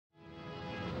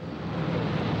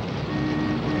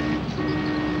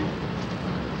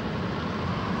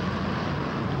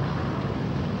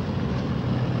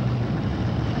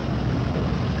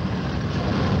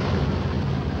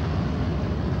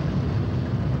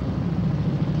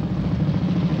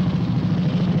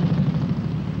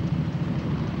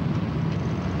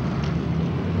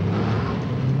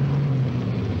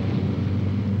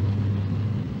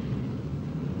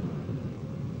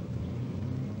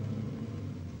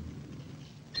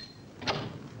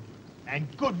And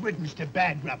good riddance to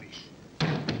bad rubbish.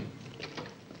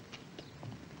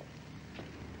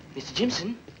 Mr.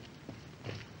 Jimson?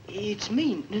 It's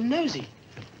me, Nosy.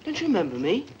 Don't you remember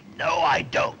me? No, I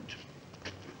don't.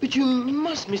 But you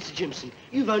must, Mr. Jimson.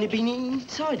 You've only been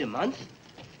inside a month.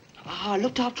 I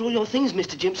looked after all your things,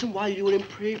 Mr. Jimson, while you were in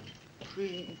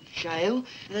jail.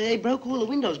 They broke all the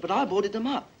windows, but I boarded them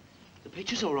up. The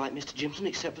picture's all right, Mr. Jimson,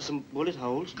 except for some bullet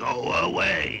holes. Go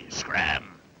away, Scram.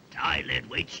 Tie lead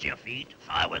weights to your feet,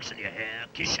 fireworks in your hair,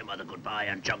 kiss your mother goodbye,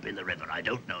 and jump in the river. I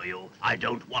don't know you. I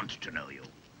don't want to know you.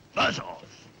 Buzz off.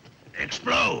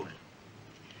 Explode.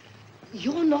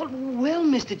 You're not well,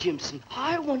 Mr. Jimson.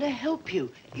 I want to help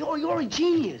you. You're a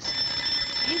genius.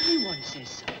 Everyone says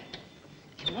so.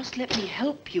 You must let me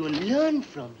help you and learn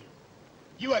from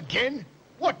you. You again?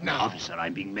 What now? Officer,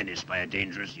 I'm being menaced by a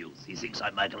dangerous youth. He thinks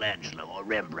I'm Michelangelo or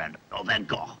Rembrandt or Van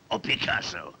Gogh or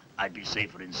Picasso. I'd be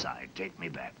safer inside. Take me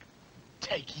back.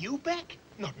 Take you back?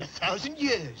 Not in 1,000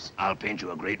 years. I'll paint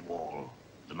you a great wall.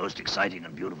 The most exciting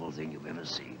and beautiful thing you've ever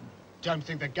seen. Don't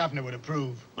think the governor would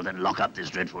approve. Well, then lock up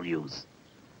this dreadful youth.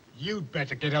 You'd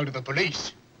better get out of the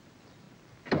police.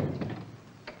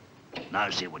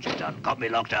 Now see what you've done. Got me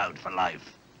locked out for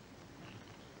life.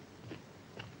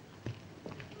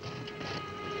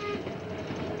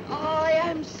 I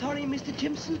am sorry, Mr.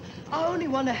 Jimson. I only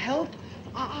want to help.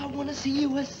 I want to see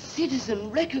you a citizen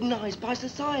recognized by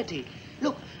society.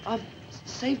 Look, I've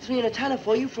saved 3 1/10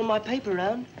 for you from my paper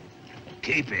round.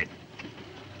 Keep it.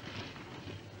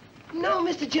 No,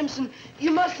 Mr. Jimson,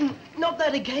 you mustn't. Not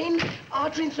that again.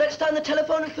 Artering threats down the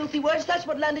telephone and filthy words, that's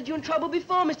what landed you in trouble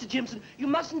before, Mr. Jimson. You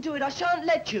mustn't do it. I shan't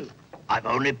let you. I've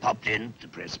only popped in to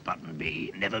press button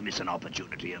B. Never miss an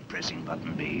opportunity of pressing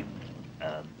button B.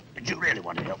 Do you really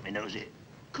want to help me, Nosy?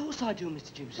 Of course I do,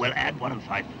 Mr. Jimson. Well, add 1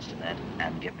 5 to that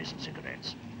and get me some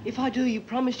cigarettes. If I do, you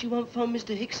promise you won't phone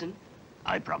Mr. Hickson?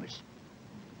 I promise.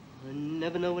 I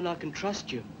never know when I can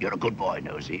trust you. You're a good boy,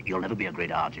 Nosy. You'll never be a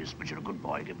great artist, but you're a good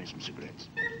boy. Give me some cigarettes.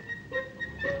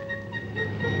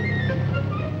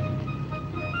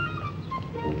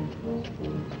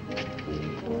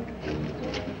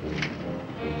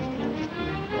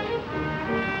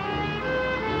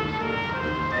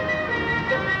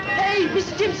 Hey,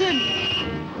 Mr. Jimson!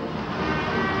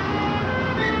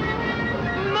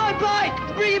 My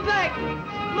bike! Bring it back!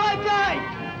 My bike!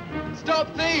 Stop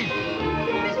thief!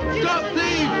 Stop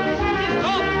thief!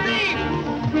 Stop thief!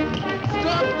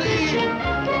 Stop thief!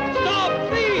 Stop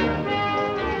thief!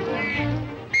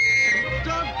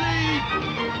 Stop thief!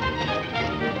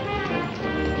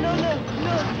 No.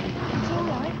 It's all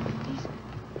right.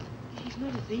 He's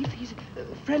not a thief. He's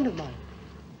a friend of mine.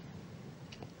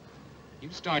 You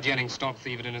start yelling stop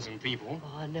thief at innocent people,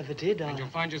 Oh, I never did. and you'll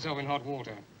find yourself in hot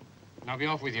water. Now be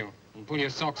off with you and pull your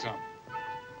socks up.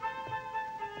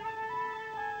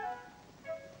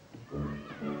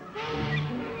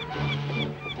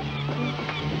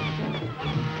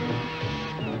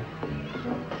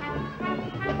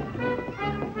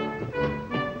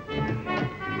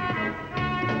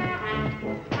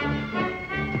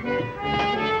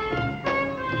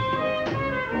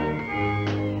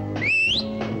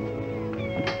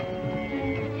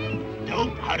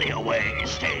 Don't hurry away.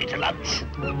 Stay to lunch.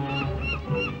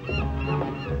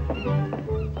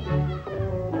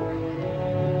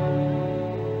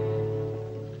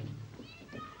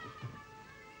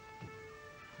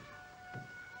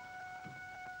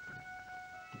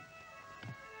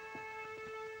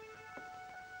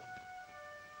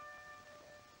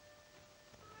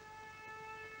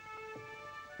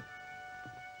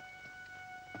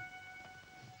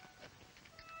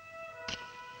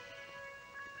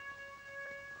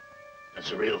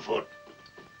 That's a real foot.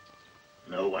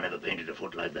 No one ever painted a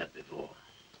foot like that before.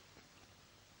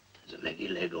 It's a leggy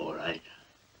leg, all right.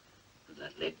 If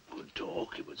that leg could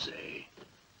talk, it would say,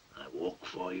 I walk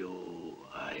for you,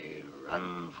 I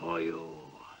run for you,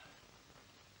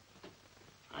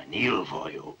 I kneel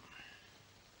for you,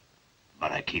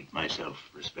 but I keep myself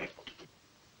respect.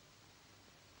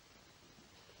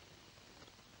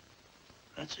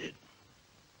 That's it.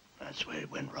 That's where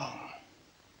it went wrong.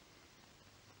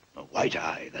 A white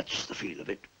eye, that's the feel of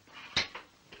it.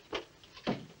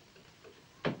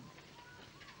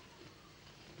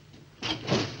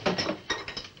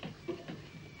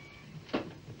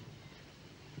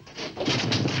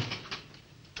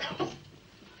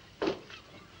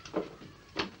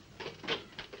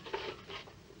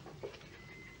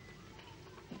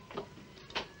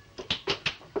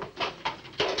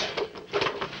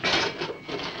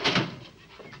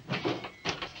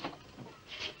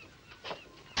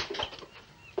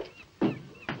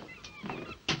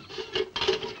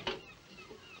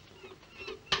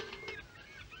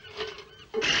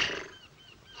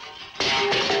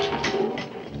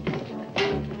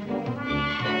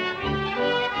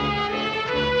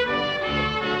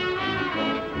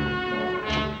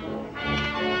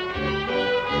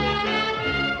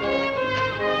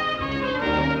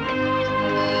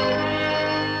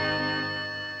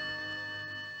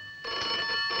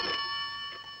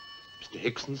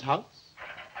 Hickson's house?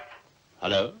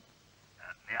 Hello?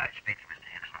 May I speak to Mr.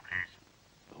 Hickson, please?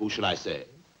 Who shall I say? The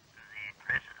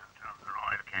President of the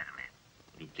Royal Academy.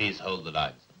 Will you please hold the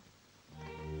line, sir?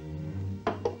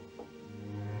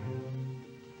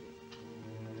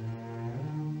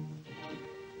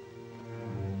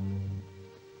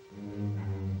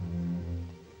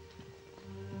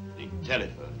 The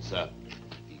telephone, sir.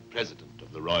 The President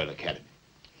of the Royal Academy.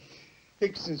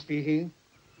 Hickson speaking.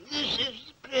 This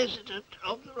is the President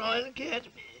of the Royal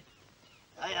Academy.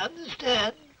 I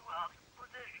understand you are in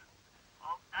possession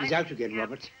of... He's out again,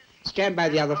 Robert. Stand by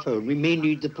the other phone. We may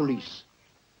need the police.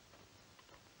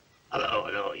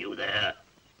 Hello, you there?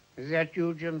 Is that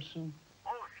you, Jimson?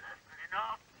 Oh, certainly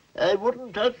not. I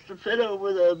wouldn't touch the fellow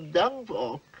with a dung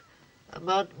fork,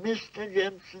 but Mr.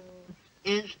 Jimson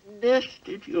is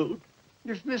destitute,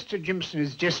 If Mr. Jimson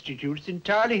is destitute, it's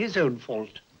entirely his own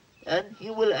fault. and he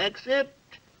will accept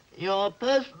your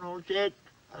personal check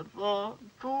for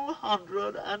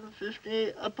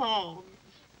 £250.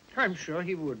 I'm sure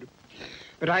he would.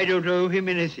 But I don't owe him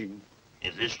anything.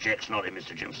 If this check's not in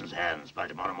Mr. Jimson's hands by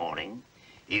tomorrow morning,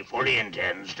 he fully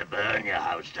intends to burn your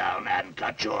house down and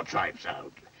cut your tripes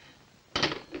out.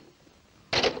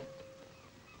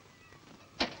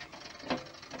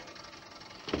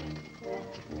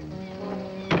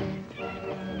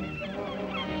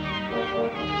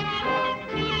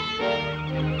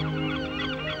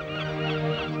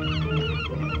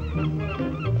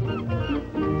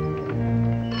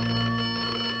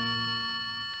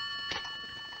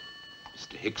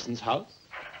 Mr. Hickson's house?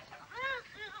 This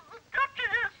is the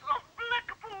Duchess of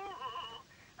Blackpool.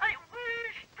 I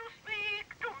wish to speak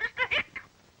to Mr. Hick.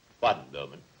 One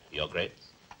moment, Your Grace.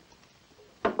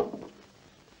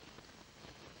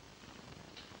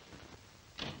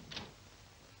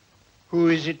 Who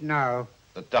is it now?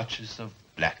 The Duchess of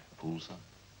Blackpool, sir.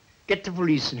 Get the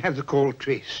police and have the call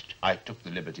traced. I took the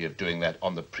liberty of doing that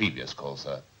on the previous call,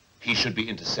 sir. He should be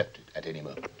intercepted at any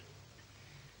moment.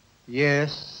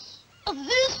 Yes.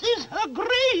 This is Her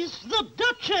Grace, the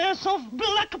Duchess of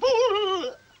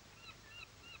Blackpool.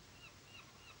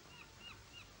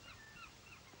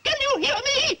 Can you hear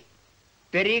me?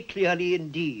 Very clearly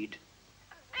indeed.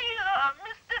 Dear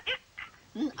Mr. Hick,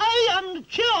 I am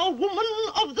chairwoman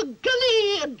of the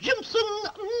Gully Jimson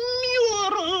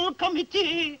Mural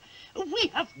Committee. We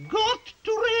have got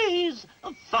to raise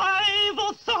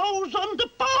 £5,000 to enable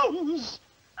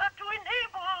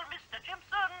Mr.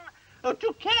 Jimson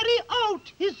to carry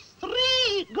out his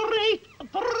 3 great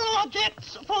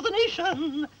projects for the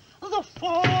nation. The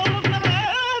fall of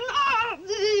man,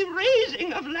 the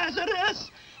raising of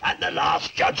Lazarus, And the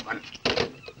Last Judgment.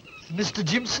 Mr.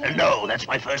 Jimson? No, that's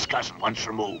my first cousin, once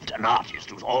removed. An artist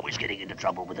who's always getting into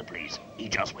trouble with the police. He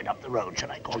just went up the road.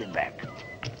 Shall I call him back?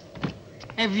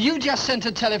 Have you just sent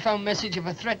a telephone message of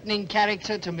a threatening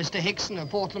character to Mr. Hickson of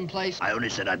Portland Place? I only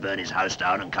said I'd burn his house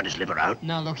down and cut his liver out.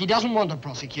 Now, look, he doesn't want to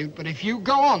prosecute, but if you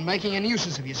go on making a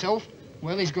nuisance of yourself,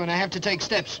 well, he's going to have to take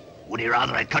steps. Would he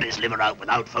rather I cut his liver out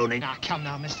without phoning? Now, come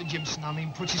now, Mr. Jimson. I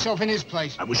mean, put yourself in his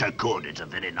place. I wish I could. It's a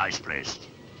very nice place.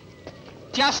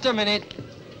 Just a minute.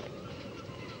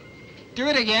 Do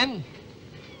it again.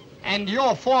 And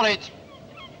you're for it.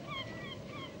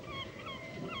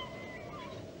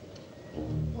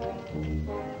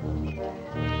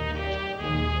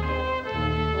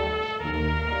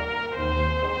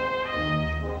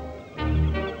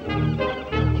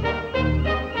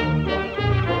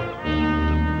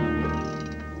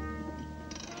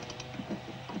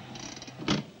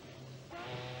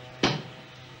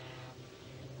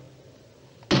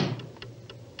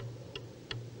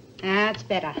 That's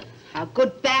better. A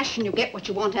good bash and you get what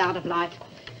you want out of life.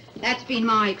 That's been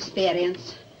my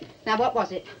experience. Now, what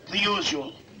was it? The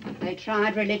usual. They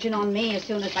tried religion on me as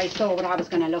soon as they saw what I was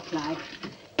going to look like.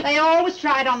 They always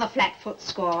tried on the flat-foot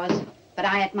squaws, but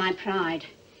I had my pride.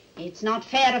 It's not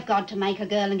fair of God to make a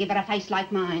girl and give her a face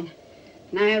like mine.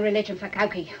 No religion for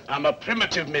Cokie. I'm a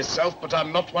primitive myself, but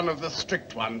I'm not one of the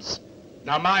strict ones.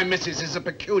 Now, my missus is a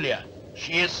peculiar.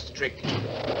 She is strict.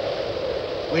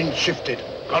 Wind shifted.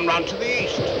 Gone round to the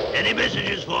east. Any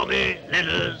messages for me?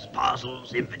 Letters,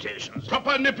 parcels, invitations?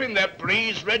 Proper nip in that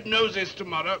breeze. Red noses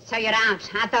tomorrow. So you're out.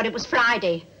 I thought it was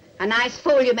Friday. A nice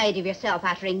fool you made of yourself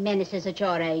uttering menaces at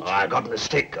your age. Oh, I got in a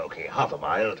stick, Cokie, half a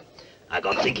mile. I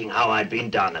got thinking how I'd been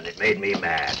done, and it made me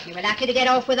mad. You were lucky to get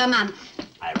off with a month.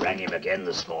 I rang him again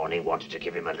this morning, wanted to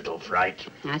give him a little fright.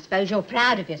 I suppose you're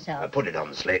proud of I yourself. put it on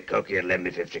the slate, Cokie, and lend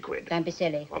me 50 quid. Don't be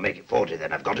silly. I'll make it 40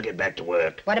 then. I've got to get back to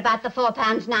work. What about the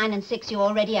 £4, 9 and 6 you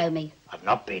already owe me? I've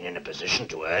not been in a position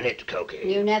to earn it, Cokie.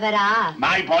 You never are.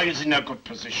 My boy is in a good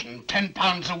position.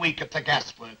 £10 a week at the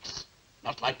gasworks.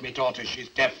 Not like me daughter, she's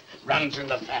deaf. Runs in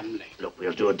the family. Look,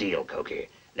 we'll do a deal, Cokie.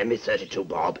 Lend me 32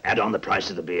 bob, add on the price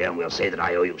of the beer, and we'll say that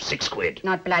I owe you 6 quid.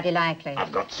 Not bloody likely.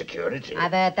 I've got security.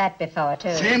 I've heard that before,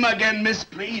 too. Same again, miss,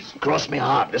 please. Cross me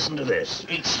heart, listen to this.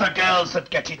 It's the girls that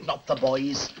get it, not the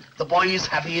boys. The boys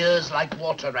have ears like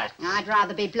water rats. I'd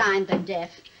rather be blind than deaf.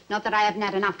 Not that I haven't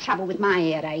had enough trouble with my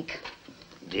earache.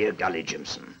 Dear Gully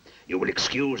Jimson, you will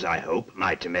excuse, I hope,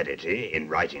 my temerity in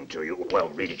writing to you. Well,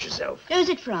 read it yourself. Who's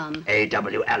it from?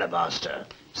 A.W. Alabaster,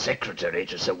 secretary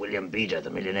to Sir William Beder, the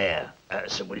millionaire.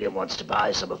 Sir William wants to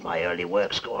buy some of my early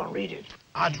works. Go on, read it.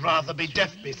 I'd rather be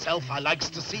deaf myself. I likes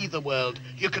to see the world.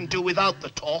 You can do without the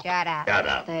talk. Shut up. Shut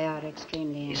up. They are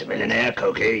extremely... He's a millionaire,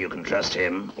 Cokie. You can trust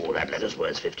him. Oh, that letter's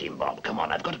worth 15 bob. Come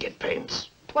on, I've got to get paints.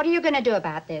 What are you going to do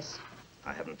about this?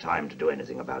 I haven't time to do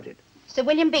anything about it. Sir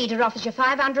William Beder offers you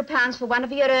 £500 for one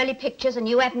of your early pictures, and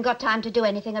you haven't got time to do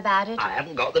anything about it? I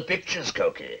haven't got the pictures,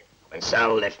 Cokie. When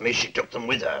Sal left me, she took them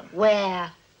with her.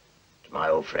 Where? To my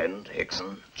old friend,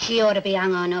 Hickson. She ought to be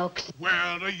hung on hooks. Where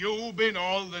have you been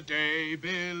all the day,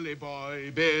 Billy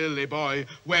boy, Billy boy?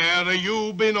 Where have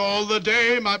you been all the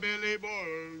day, my Billy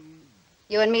boy?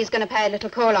 You and me's going to pay a little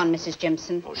call on Mrs.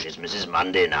 Jimson. Oh, she's Mrs.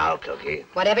 Monday now, Cokie.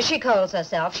 Whatever she calls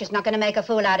herself, she's not going to make a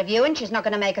fool out of you, and she's not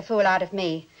going to make a fool out of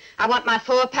me. I want my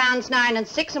 £4, 9 and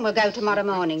 6, and we'll go tomorrow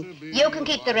morning. You can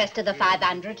keep the rest of the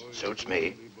 500. Suits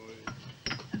me.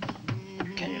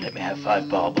 Can you let me have 5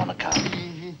 bob on account?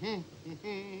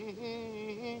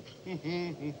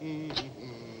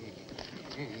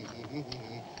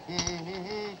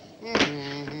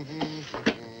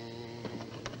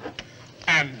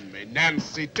 And me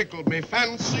Nancy tickled me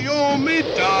fancy, oh, me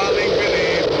darling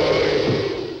Billy boy.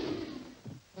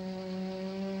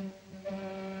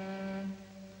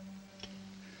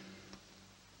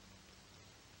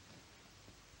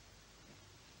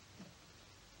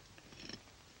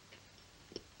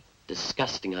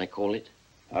 Disgusting, I call it.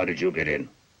 How did you get in?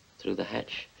 Through the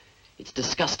hatch. It's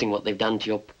disgusting what they've done to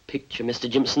your picture, Mr.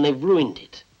 Jimson. They've ruined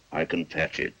it. I can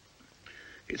patch it.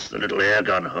 It's the little air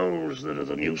gun holes that are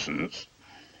the nuisance.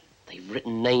 They've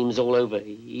written names all over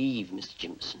Eve, Mr.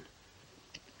 Jimson.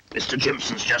 Mr.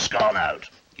 Jimson's just gone out.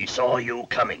 He saw you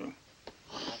coming.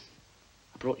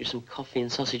 I brought you some coffee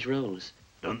and sausage rolls.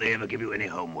 Don't they ever give you any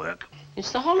homework?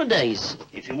 It's the holidays.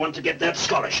 If you want to get that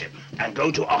scholarship and go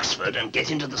to Oxford and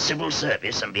get into the civil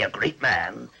service and be a great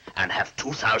man and have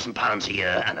 £2,000 a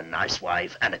year and a nice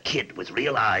wife and a kid with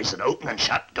real eyes that open and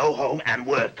shut, go home and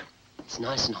work. It's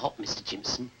nice and hot, Mr.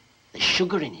 Jimson. There's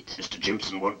sugar in it. Mr.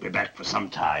 Jimson won't be back for some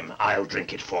time. I'll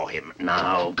drink it for him.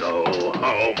 Now go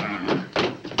home.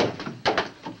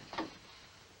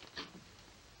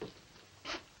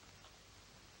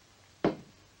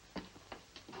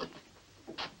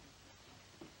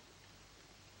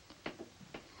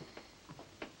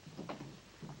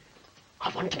 I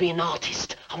want to be an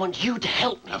artist. I want you to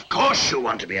help me. Of course you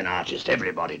want to be an artist.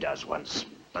 Everybody does once.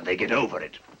 But they get over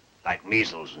it. Like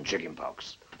measles and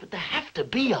chickenpox. But there have to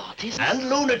be artists. And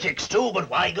lunatics, too. But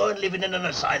why go and live in an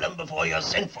asylum before you're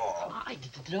sent for? I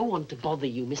don't want to bother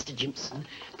you, Mr. Jimson,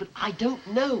 but I don't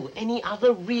know any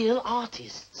other real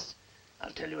artists. I'll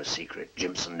tell you a secret.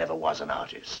 Jimson never was an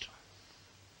artist.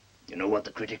 You know what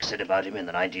the critics said about him in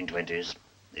the 1920s?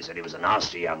 They said he was a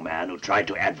nasty young man who tried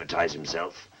to advertise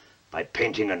himself by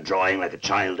painting and drawing like a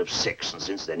child of 6, and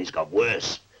since then he's got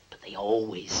worse. But they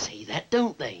always say that,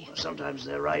 don't they? Well, sometimes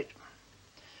they're right.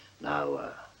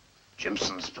 Now,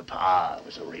 Jimson's papa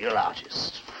was a real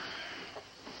artist.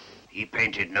 He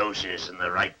painted noses in the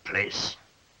right place.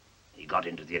 He got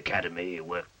into the academy, he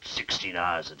worked 16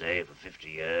 hours a day for 50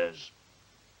 years,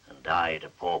 and died a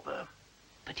pauper.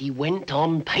 But he went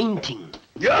on painting.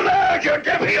 You're mad, you're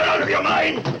deaf, you're out of your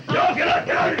mind! You're off, you're not,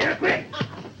 get out of here, quick!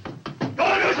 Go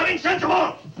and do something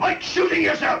sensible, like shooting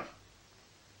yourself!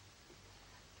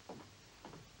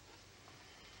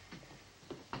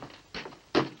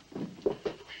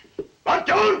 But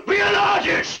don't be an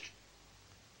artist!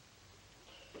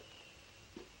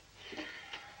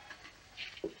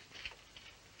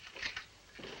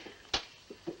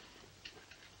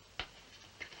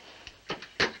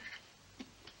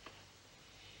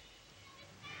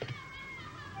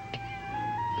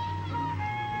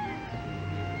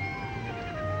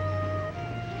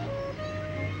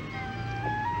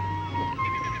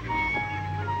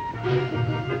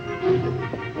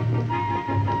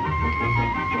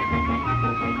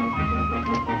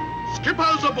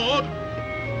 Skippers aboard!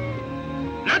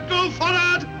 Let go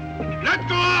forward! Let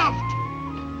go aft!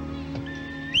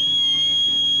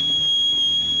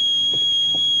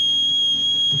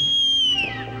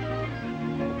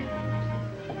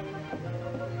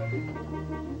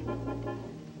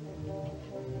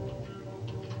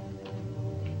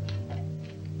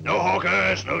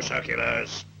 circulars, no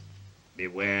circulars.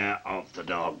 Beware of the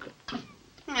dog.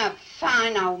 A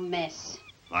fine old mess.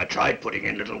 I tried putting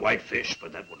in little white fish,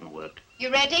 but that wouldn't work.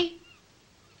 You ready?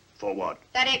 For what?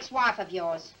 That ex-wife of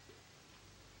yours.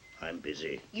 I'm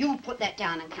busy. You put that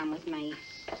down and come with me.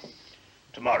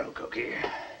 Tomorrow, Cookie.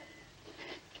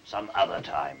 Some other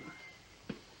time.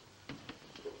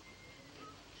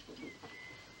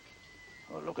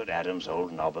 Oh, look at Adam's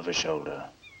old knob of a shoulder.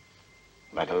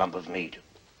 Like a lump of meat.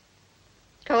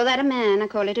 Call that a man, I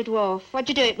call it a dwarf. What'd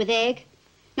you do it with, egg?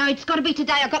 No, it's got to be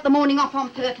today. I got the morning off on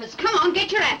purpose. Come on,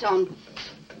 get your hat on.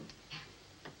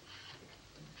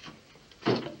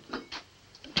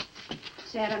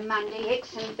 Sarah Mundy,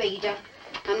 Hicks and Beda,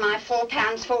 and my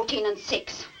 £4, 14 and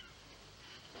 6.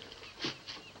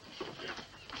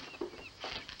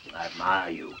 I admire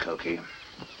you, Cookie.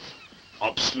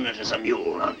 Obstinate as a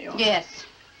mule, aren't you? Yes.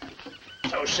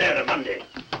 So, Sarah Mundy.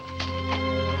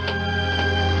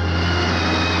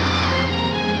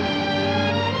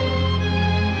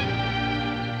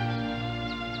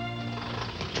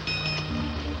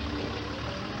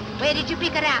 Where did you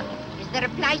pick her up? Is there a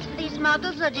place for these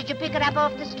models, or did you pick her up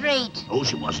off the street? Oh,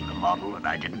 she wasn't a model, and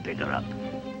I didn't pick her up.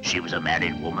 She was a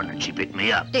married woman, and she picked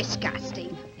me up.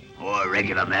 Disgusting. Oh, a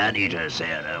regular man-eater,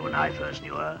 Sarah, when I first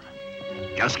knew her.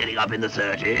 Just getting up in the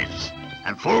 30s,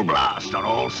 and full blast on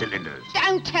all cylinders.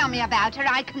 Don't tell me about her.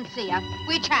 I can see her.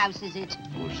 Which house is it?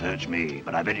 Oh, search me,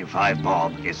 but I bet you 5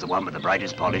 bob it's the one with the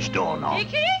brightest polished doorknob.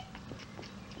 Dickie?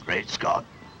 Great Scott.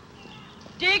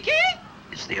 Dickie?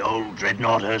 It's the old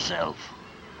dreadnought herself.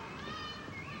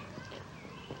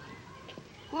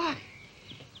 Why,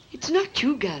 it's not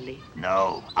you, Gully.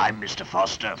 No, I'm Mr.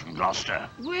 Foster from Gloucester.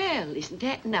 Well, isn't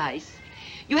that nice?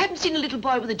 You haven't seen a little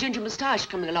boy with a ginger moustache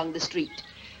coming along the street.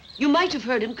 You might have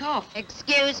heard him cough.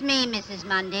 Excuse me, Mrs.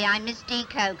 Mundy. I'm Miss D.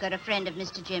 Coker, a friend of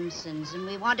Mr. Jimson's, and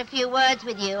we want a few words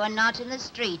with you and not in the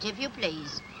street, if you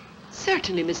please.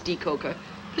 Certainly, Miss D. Coker.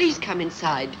 Please come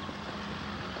inside.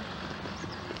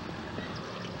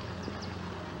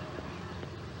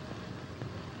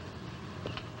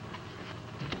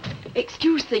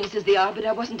 Excuse things as they are, but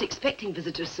I wasn't expecting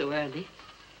visitors so early.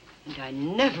 And I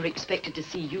never expected to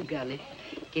see you, Gully.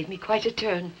 Gave me quite a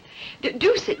turn.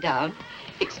 Do sit down.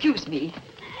 Excuse me.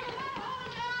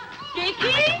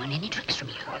 I don't want any tricks from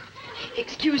you.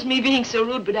 Excuse me being so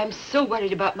rude, but I'm so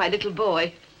worried about my little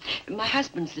boy. My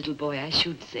husband's little boy, I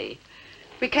should say.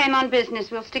 We came on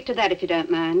business. We'll stick to that if you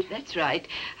don't mind. That's right.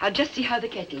 I'll just see how the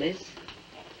kettle is.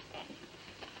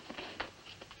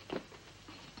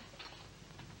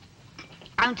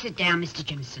 Don't sit down, Mr.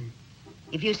 Jimson.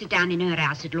 If you sit down in her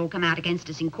house, it'll all come out against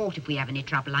us in court if we have any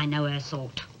trouble. I know her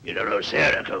sort. You don't know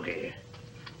Sarah, Cookie.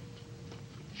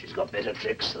 She's got better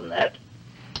tricks than that.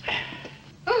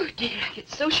 Oh, dear, I get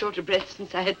so short of breath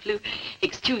since I had flu.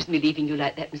 Excuse me leaving you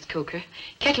like that, Miss Coker.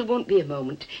 Kettle won't be a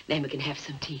moment. Then we can have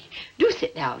some tea. Do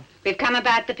sit down. We've come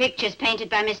about the pictures painted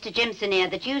by Mr. Jimson here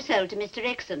that you sold to Mr.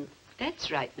 Hickson.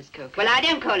 That's right, Miss Coker. Well, I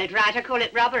don't call it right. I call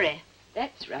it robbery.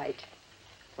 That's right.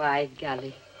 Why,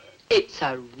 Gully, it's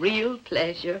a real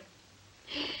pleasure.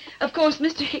 Of course,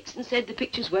 Mr. Hickson said the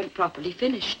pictures weren't properly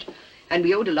finished, and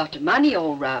we owed a lot of money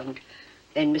all round.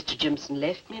 Then Mr. Jimson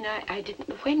left me, and I didn't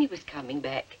know when he was coming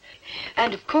back.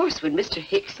 And, of course, when Mr.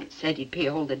 Hickson said he'd pay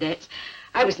all the debts,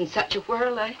 I was in such a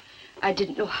whirl, I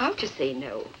didn't know how to say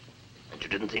no. But you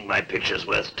didn't think my picture's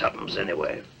worth tuppence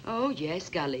anyway. Oh, yes,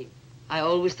 Gully. I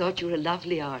always thought you were a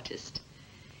lovely artist.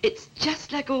 It's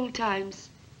just like old times.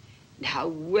 How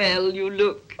well you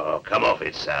look. Oh, come off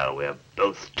it, Sal. We're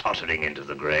both tottering into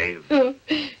the grave. Oh,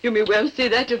 you may well say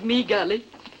that of me, Gully.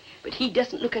 But he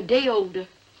doesn't look a day older.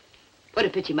 What a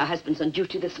pity my husband's on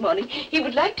duty this morning. He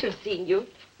would like to have seen you.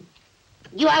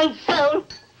 You old fool.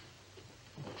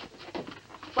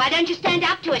 Why don't you stand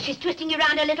up to her? She's twisting you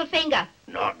round her little finger.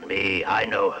 Not me. I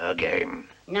know her game.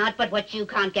 Not but what you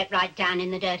can't get right down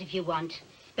in the dirt if you want.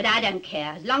 But I don't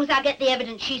care. As long as I get the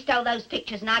evidence she stole those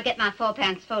pictures and I get my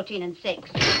 £4, 14 and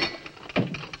 6.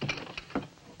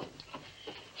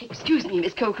 Excuse me,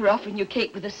 Miss Coker, offering you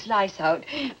cake with a slice out.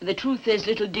 But the truth is,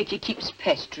 little Dickie keeps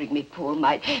pestering me, poor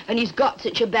mite. And he's got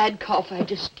such a bad cough, I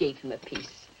just gave him a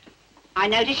piece. I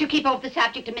notice you keep off the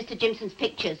subject of Mr. Jimson's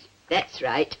pictures. That's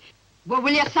right. Well,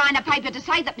 will you sign a paper to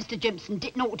say that Mr. Jimson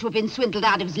didn't ought to have been swindled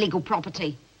out of his legal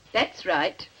property? That's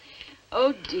right.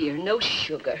 Oh, dear, no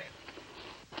sugar.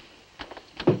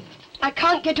 I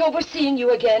can't get over seeing you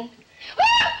again.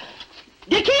 Ah!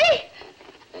 Dickie!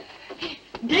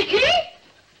 Dickie!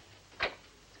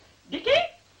 Dickie?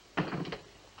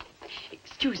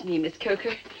 Excuse me, Miss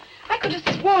Coker. I could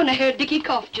have sworn I heard Dickie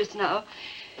cough just now.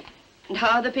 And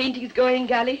how are the paintings going,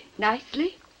 Gully?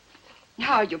 Nicely? And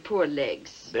how are your poor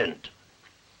legs? Bent.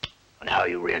 Now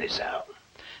you really, Sal.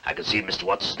 I can see Mr.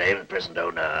 What's-his-name, the present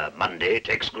owner, Monday,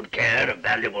 takes good care of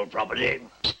valuable property.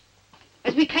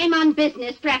 As we came on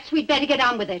business, perhaps we'd better get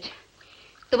on with it.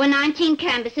 There were 19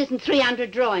 canvases and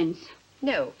 300 drawings.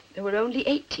 No, there were only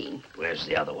 18. Where's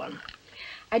the other one?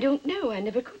 I don't know. I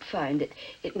never could find it.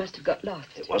 It must have got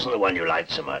lost. It wasn't the one you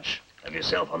liked so much. Of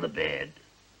yourself on the bed.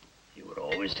 You were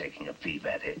always taking a peep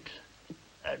at it.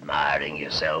 Admiring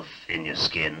yourself in your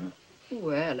skin.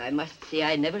 Well, I must say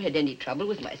I never had any trouble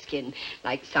with my skin,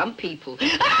 like some people.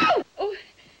 Ow! Oh,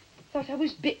 thought I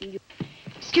was bitten.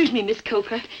 Excuse me, Miss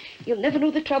Coker. You'll never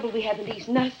know the trouble we have in these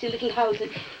nasty little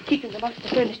houses, keeping them off the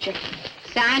furniture.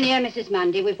 Sign here, Mrs.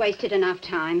 Mundy. We've wasted enough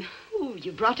time. Oh,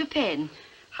 you brought a pen.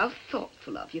 How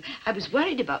thoughtful of you. I was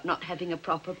worried about not having a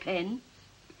proper pen.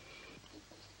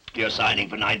 You're signing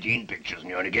for 19 pictures and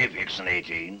you only gave Hickson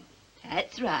 18.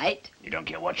 That's right. You don't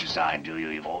care what you sign, do you?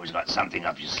 You've always got something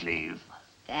up your sleeve.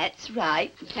 That's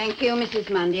right. Thank you, Mrs.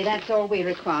 Mundy. That's all we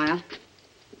require.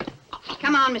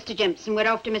 Come on, Mr. Jimson. We're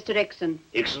off to Mr. Hickson.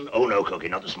 Hickson? Oh, no, Cookie,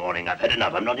 not this morning. I've had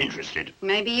enough. I'm not interested.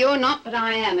 Maybe you're not, but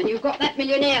I am, and you've got that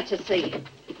millionaire to see.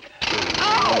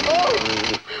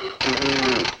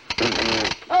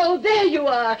 Oh, there you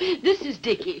are. This is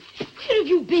Dickie. Where have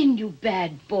you been, you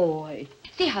bad boy?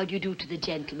 Say how do you do to the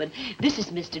gentleman. This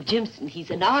is Mr. Jimson. He's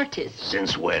an artist.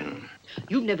 Since when?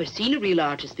 You've never seen a real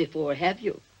artist before, have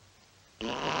you?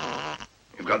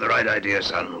 You've got the right idea,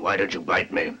 son. Why don't you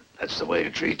bite me? That's the way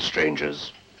to treat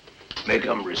strangers. Make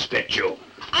 'em respect you.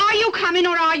 Are you coming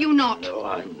or are you not? No,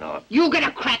 I'm not. You'll get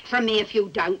a crack from me if you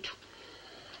don't.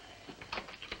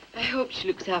 I hope she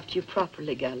looks after you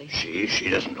properly, Gully. She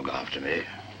doesn't look after me.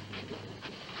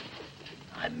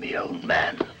 I'm my own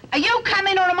man. Are you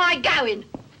coming or am I going?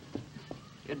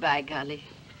 Goodbye, Gully.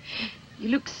 You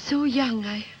look so young,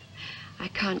 I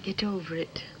can't get over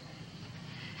it.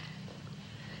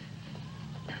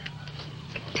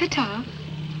 Ta-ta.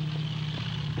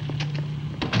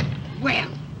 Well,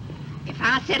 if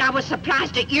I said I was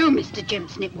surprised at you, Mr.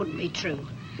 Jimson, it wouldn't be true.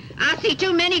 I see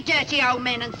too many dirty old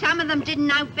men, and some of them didn't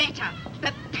know better.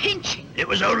 But pinching. It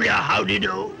was only a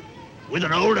howdy-do. With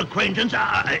an old acquaintance,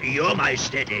 you're my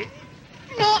steady.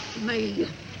 Not me.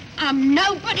 I'm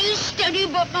nobody's steady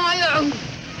but my own.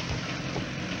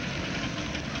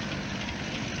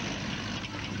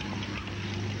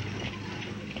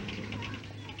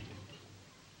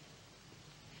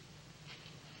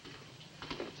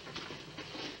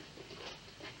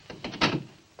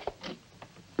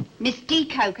 Miss D.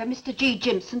 Coker, Mr. G.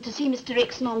 Jimson, to see Mr.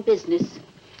 Hickson on business.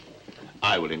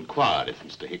 I will inquire if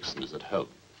Mr. Hickson is at home.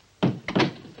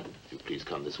 You please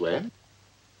come this way.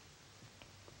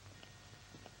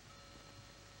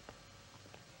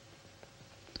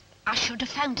 I should have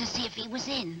phoned to see if he was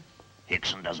in.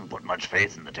 Hickson doesn't put much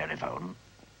faith in the telephone.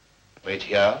 Wait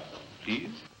here,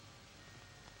 please.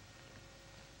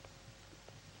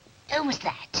 Who was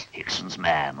that? Hickson's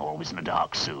man, always in a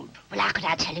dark suit. Well, how could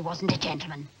I tell he wasn't a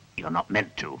gentleman? You're not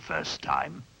meant to, first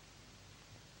time.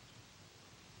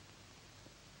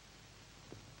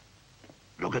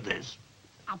 Look at this.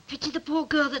 I'll pity the poor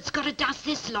girl that's got to dust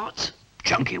this lot.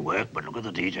 Chunky work, but look at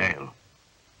the detail.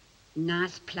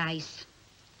 Nice place.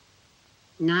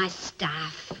 Nice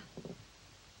staff.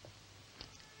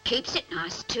 Keeps it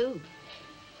nice, too.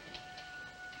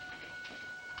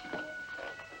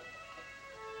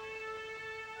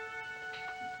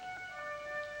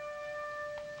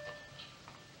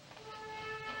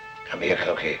 Come here,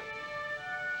 Cookie.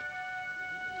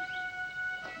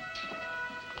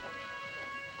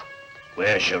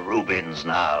 Where's your Rubens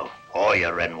now? Or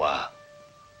your Renoir?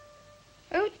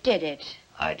 Who did it?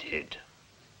 I did.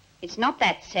 It's not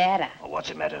that Sarah. Well, what's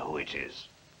it matter who it is?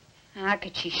 How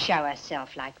could she show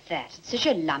herself like that? It's such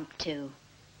a lump, too.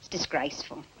 It's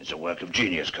disgraceful. It's a work of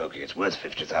genius, Cookie. It's worth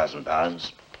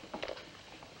 £50,000.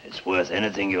 It's worth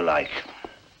anything you like.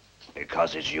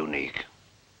 Because it's unique.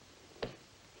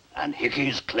 And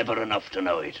Hickey's clever enough to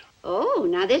know it. Oh,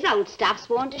 now this old stuff's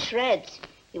worn to shreds.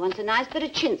 He wants a nice bit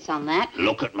of chintz on that.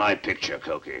 Look at my picture,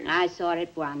 Cookie. I saw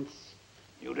it once.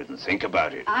 You didn't think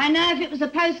about it. I know if it was a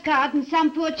postcard and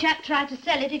some poor chap tried to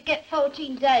sell it, he'd get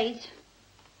 14 days.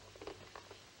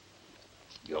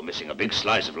 You're missing a big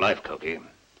slice of life, Cookie.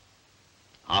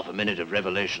 Half a minute of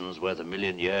revelation's worth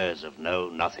 1,000,000 years of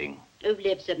nothing. Who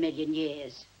lives 1,000,000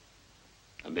 years?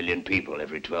 1,000,000 people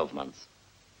every 12 months.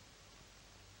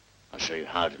 I'll show you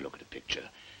how to look at a picture.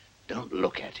 Don't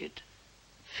look at it.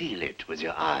 Feel it with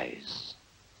your eyes.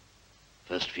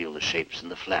 First feel the shapes in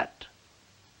the flat,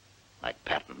 like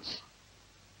patterns.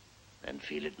 Then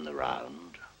feel it in the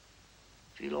round.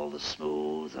 Feel all the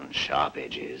smooth and sharp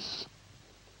edges.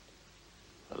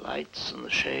 The lights and the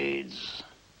shades.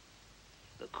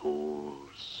 the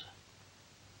cools,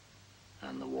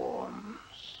 and the warms.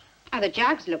 Oh, the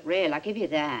jugs look real, I'll give you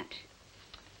that.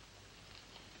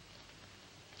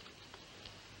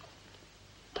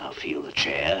 Now feel the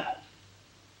chair,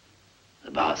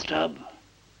 the bathtub,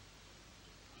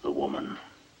 the woman.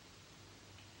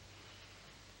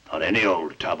 Not any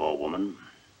old tub or woman,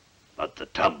 but the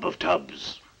tub of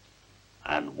tubs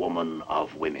and woman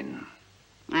of women.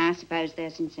 I suppose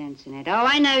there's some sense in it. Oh,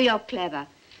 I know you're clever.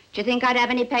 Do you think I'd have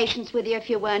any patience with you if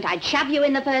you weren't? I'd shove you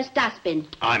in the first dustbin.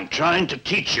 I'm trying to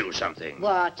teach you something.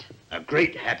 What? A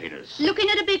great happiness. Looking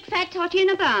at a big fat totty in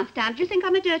a bathtub. Do you think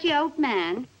I'm a dirty old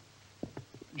man?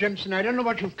 Jimson, I don't know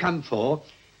what you've come for,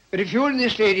 but if you and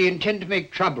this lady intend to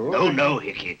make trouble... Oh, no,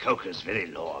 Hickey. Coker's very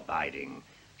law-abiding.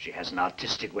 She has an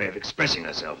artistic way of expressing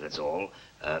herself, that's all.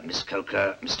 Miss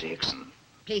Coker, Mr. Hickson.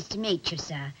 Pleased to meet you,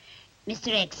 sir.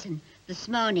 Mr. Hickson, this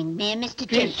morning, me and Mr.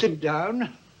 Please Jimson... sit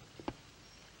down.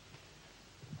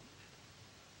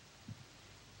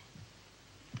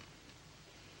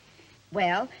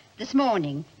 Well, this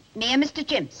morning, me and Mr.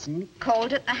 Jimson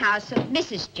called at the house of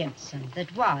Mrs. Jimson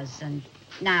that was, and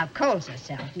now calls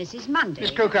herself Mrs. Mundy.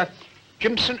 Miss Coker,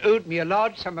 Jimson owed me a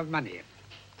large sum of money,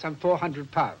 some £400.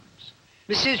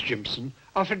 Mrs. Jimson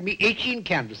offered me 18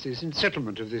 canvases in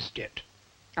settlement of this debt.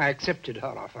 I accepted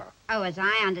her offer. Oh, as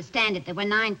I understand it, there were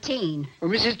 19.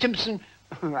 Well, Mrs. Jimson,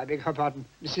 I beg her pardon,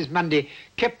 Mrs. Mundy,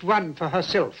 kept one for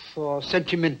herself for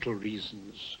sentimental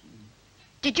reasons.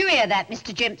 Did you hear that,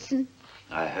 Mr. Jimson?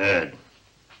 I heard.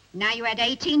 Now you had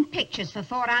 18 pictures for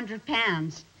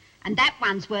 £400, and that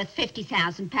one's worth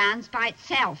 £50,000 by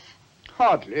itself.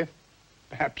 Hardly.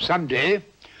 Perhaps someday.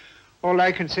 All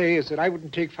I can say is that I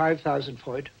wouldn't take 5,000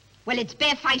 for it. Well, it's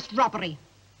barefaced robbery.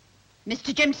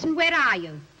 Mr. Jimson, where are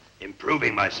you?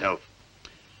 Improving myself.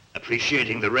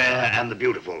 Appreciating the rare and the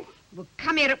beautiful. Well,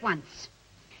 come here at once.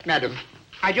 Madam,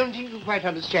 I don't think you quite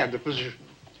understand the position.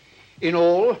 In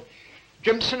all,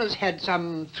 Jimson has had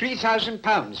some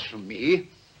 £3,000 from me.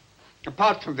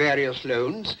 Apart from various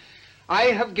loans, I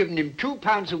have given him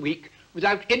 £2 a week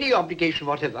without any obligation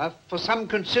whatever for some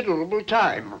considerable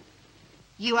time.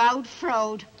 You old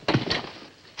fraud.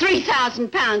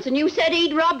 £3,000, and you said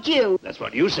he'd robbed you. That's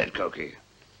what you said, Cokie.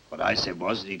 What I said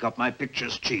was that he got my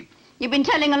pictures cheap. You've been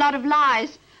telling a lot of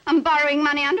lies and borrowing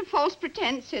money under false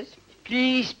pretenses.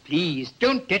 Please, please,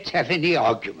 don't let's have any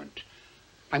argument.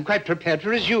 I'm quite prepared to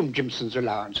resume Jimson's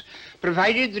allowance,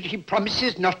 provided that he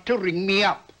promises not to ring me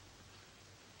up.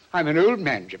 I'm an old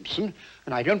man, Jimson,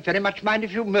 and I don't very much mind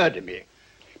if you murder me.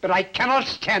 But I cannot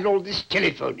stand all this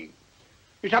telephoning.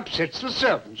 It upsets the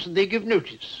servants, and they give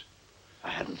notice. I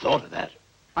hadn't thought of that.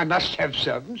 I must have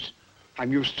servants.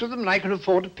 I'm used to them, and I can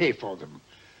afford to pay for them.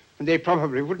 And they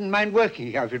probably wouldn't mind working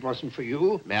here if it wasn't for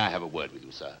you. May I have a word with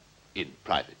you, sir? In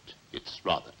private. It's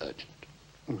rather urgent.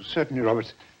 Oh, certainly,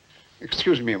 Robert.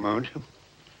 Excuse me a moment.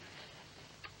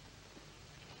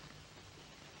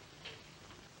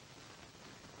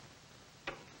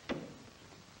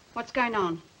 What's going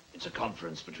on? It's a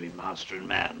conference between master and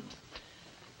man.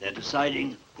 They're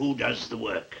deciding who does the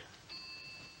work.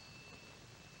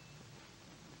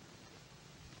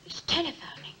 He's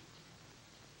telephoning.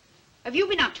 Have you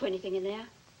been up to anything in there?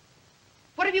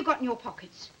 What have you got in your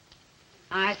pockets?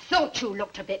 I thought you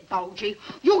looked a bit bulgy.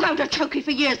 You'll go to chokey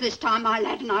for years this time, my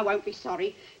lad, and I won't be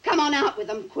sorry. Come on out with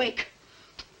them, quick.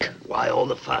 Why all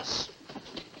the fuss?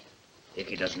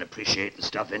 Hickey doesn't appreciate the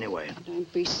stuff anyway.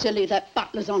 Don't be silly, that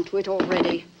butler's onto it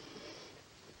already.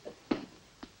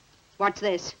 What's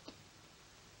this?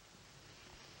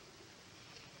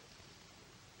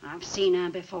 I've seen her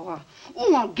before.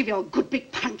 Oh, I'll give you a good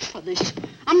big punch for this.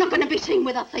 I'm not going to be seen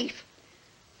with a thief.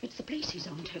 It's the police he's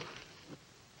on to.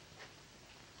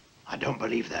 I don't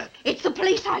believe that. It's the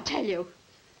police, I tell you.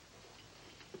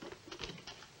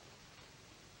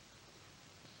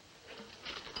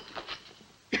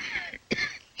 You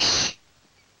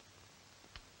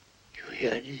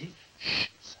hear anything? Shh.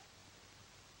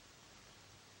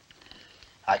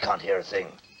 I can't hear a thing.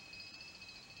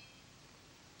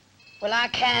 Well, I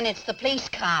can. It's the police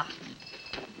car.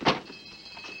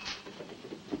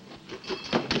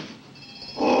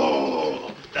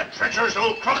 Oh, that treacherous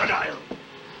old crocodile.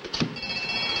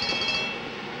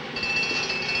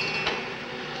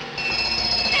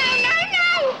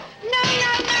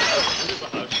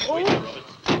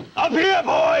 Up here,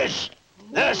 boys!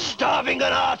 They're starving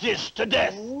an artist to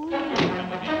death.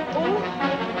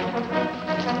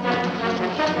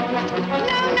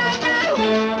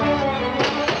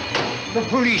 The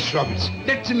police, Roberts.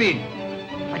 Let them in.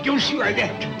 I don't see why they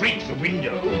have to break the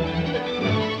window.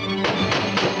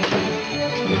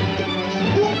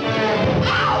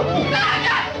 Ow!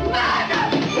 Murder! Murder!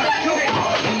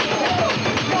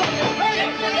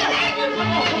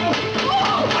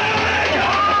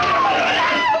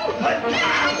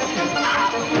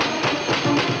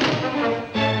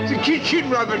 kitchen,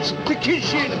 Roberts, the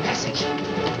kitchen. The passage.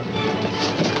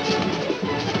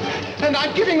 And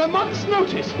I'm giving a month's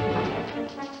notice.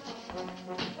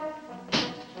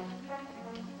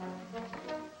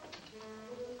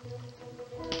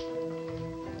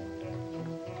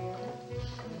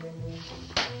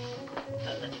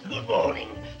 Good morning.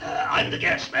 I'm the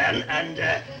gas man, and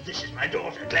this is my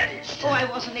daughter, Gladys. Oh, I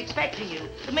wasn't expecting you.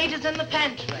 The meat is in the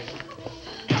pantry.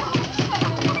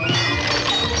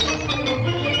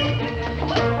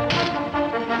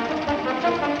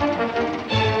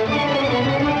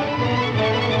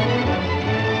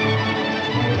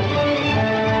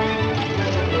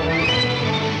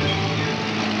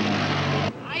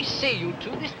 I say, you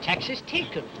two, this taxi's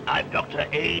taken. I'm Dr.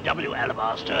 A.W.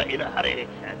 Alabaster in a hurry,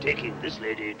 taking this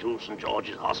lady to St.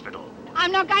 George's Hospital.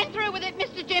 I'm not going through with it,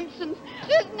 Mr. Jimson.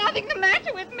 There's nothing the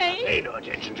matter with me. Pay no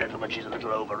attention, gentlemen. She's a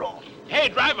little overwrought. Hey,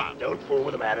 driver! Don't fool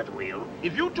with the man at the wheel.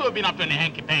 If you two have been up to any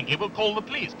hanky-panky, we'll call the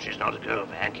police. She's not a girl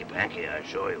for hanky-panky, I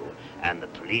assure you. And the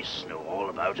police know all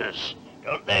about us.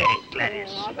 Don't they, Gladys?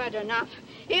 Oh, I've had enough.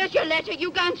 Here's your letter.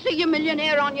 You go and see your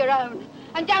millionaire on your own.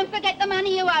 And don't forget the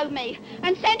money you owe me.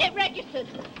 And send it registered.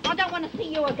 I don't want to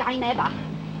see you again, ever.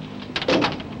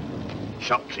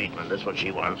 Shock treatment, that's what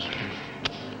she wants.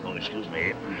 Oh, excuse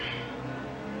me.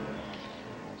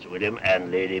 Sir William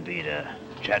and Lady Beda,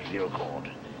 Chatfield Court.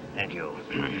 Thank you.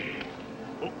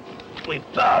 Oh, we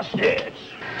passed it.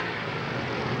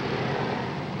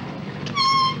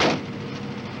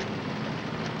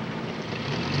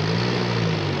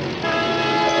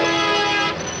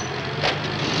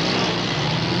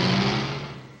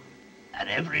 At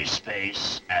every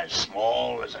space as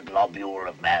small as a globule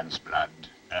of man's blood,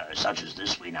 such as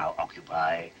this we now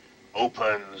occupy,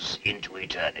 opens into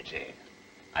eternity.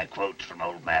 I quote from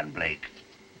Old Man Blake.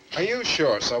 Are you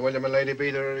sure Sir William and Lady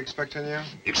Beda are expecting you?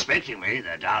 Expecting me?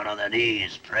 They're down on their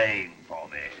knees praying for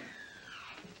me.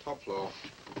 Top floor.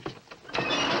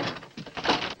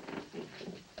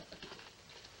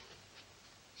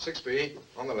 6B,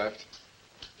 on the left.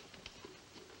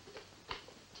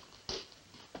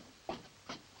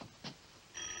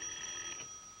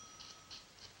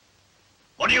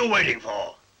 What are you waiting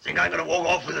for? Think I'm going to walk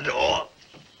off with the door?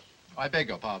 I beg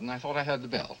your pardon. I thought I heard the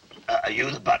bell. Are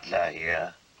you the butler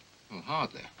here? Oh,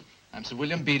 hardly. I'm Sir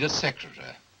William Beda's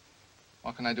secretary.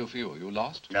 What can I do for you? Are you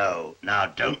lost? No. Now,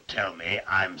 don't tell me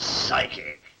I'm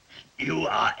psychic. You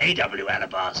are A.W.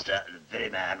 Alabaster, the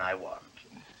very man I want.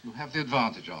 You have the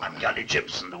advantage of I'm me. Gully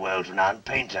Gibson, the world-renowned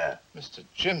painter. Mr.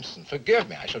 Jimson, forgive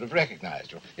me. I should have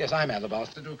recognized you. Yes, I'm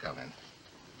Alabaster. Do come in.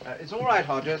 It's all right,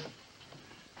 Hodges.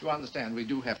 You understand, we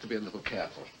do have to be a little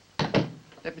careful.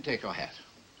 Let me take your hat.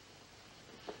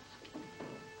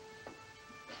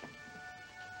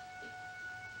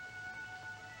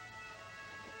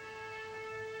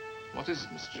 What is it,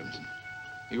 Mr. Jimson?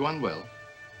 Are you unwell?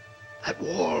 That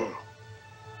wall.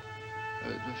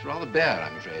 It's rather bare,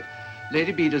 I'm afraid.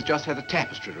 Lady Beda's just had the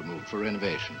tapestry removed for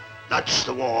renovation. That's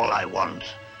the wall I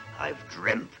want. I've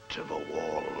dreamt of a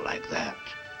wall like that.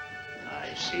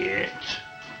 I see it.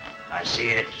 I see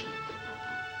it.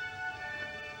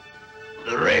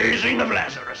 The raising of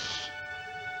Lazarus.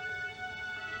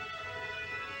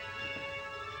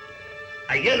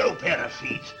 A yellow pair of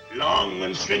feet, long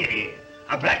and stringy.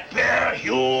 A black pair,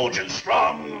 huge and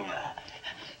strong.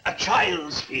 A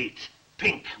child's feet,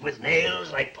 pink with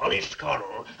nails like polished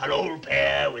coral. An old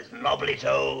pair with knobbly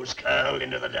toes curled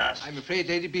into the dust. I'm afraid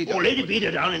Lady Beda... Oh, Lady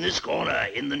Beda down in this corner,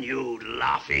 in the nude,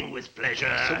 laughing with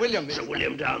pleasure. Sir William... Sir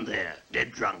William down there,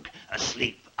 dead drunk,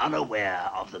 asleep, unaware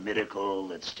of the miracle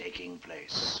that's taking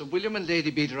place. Sir William and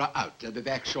Lady Beda are out. They'll be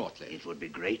back shortly. It would be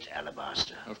great,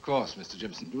 Alabaster. Of course, Mr.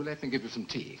 Jimson. Do let me give you some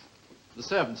tea. The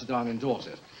servants are down in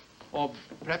Dorset. Or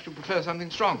perhaps you prefer something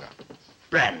stronger.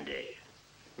 Brandy.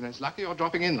 Well, it's lucky you're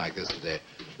dropping in like this today.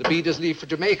 The Bedas leave for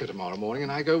Jamaica tomorrow morning,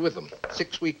 and I go with them.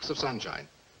 6 weeks of sunshine.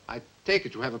 I take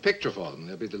it you have a picture for them.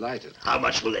 They'll be delighted. How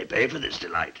much will they pay for this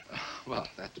delight? Well,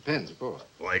 that depends, of course.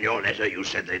 Well, in your letter you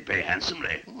said they'd pay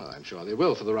handsomely. Well, I'm sure they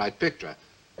will for the right picture.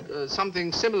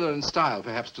 Something similar in style,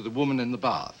 perhaps, to The Woman in the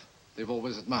Bath. They've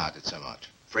always admired it so much.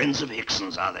 Friends of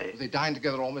Hickson's, are they? They dine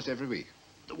together almost every week.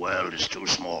 The world is too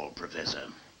small, Professor.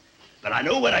 But I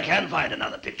know where I can find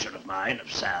another picture of mine,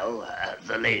 of Sal,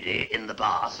 the lady in the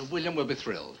bath. Sir William will be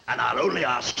thrilled. And I'll only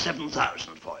ask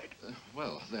 7,000 for it.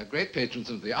 Well, they're great patrons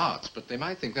of the arts, but they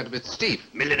might think that a bit steep.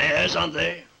 Millionaires, aren't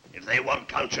they? If they want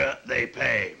culture, they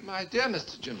pay. My dear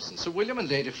Mr. Jimson, Sir William and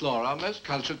Lady Flora are most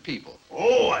cultured people.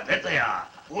 Oh, I bet they are.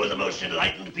 Who are the most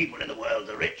enlightened people in the world?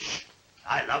 The rich.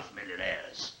 I love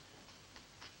millionaires.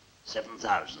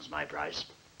 7,000's my price.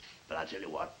 But I'll tell you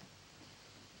what.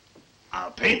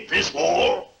 I'll paint this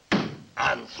wall, and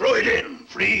and throw it in.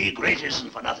 Free gratis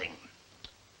and for nothing.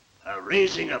 A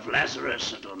raising of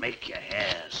Lazarus that'll make your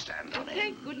hair stand on end.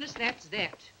 Thank goodness that's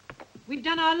that. We've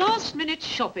done our last minute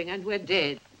shopping and we're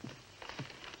dead.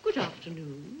 Good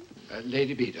afternoon.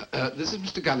 Lady Beda, this is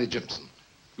Mr. Gully Jimson.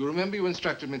 You remember you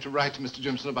instructed me to write to Mr.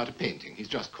 Jimson about a painting. He's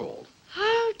just called.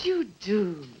 How do you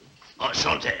do?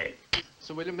 Enchanté.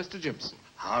 Sir William, Mr. Jimson.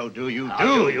 How do you do?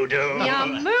 How do you do? We are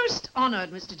most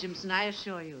honored, Mr. Jimson, I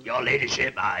assure you. Your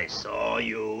ladyship, I saw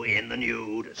you in the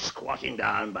nude, squatting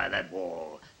down by that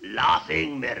wall,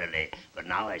 laughing merrily. But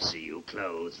now I see you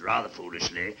clothed rather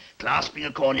foolishly, clasping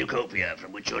a cornucopia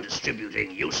from which you're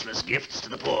distributing useless gifts to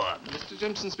the poor. Mr.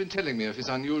 Jimson's been telling me of his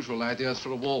unusual ideas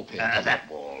for a wall painting. That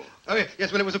wall. Oh,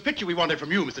 yes, well, it was a picture we wanted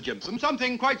from you, Mr. Jimson.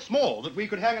 Something quite small that we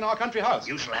could hang in our country house.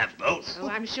 You shall have both. Oh,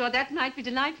 I'm sure that might be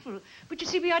delightful. But you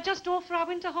see, we are just off for our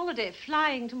winter holiday,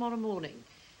 flying tomorrow morning.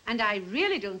 And I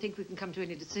really don't think we can come to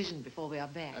any decision before we are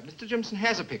back. Mr. Jimson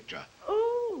has a picture.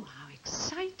 Oh, how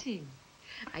exciting.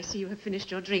 I see you have finished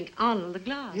your drink on the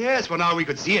glass. Yes, well, now we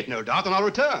could see it, no doubt, on our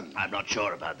return. I'm not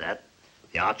sure about that.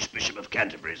 The Archbishop of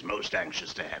Canterbury is most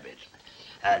anxious to have it.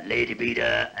 Lady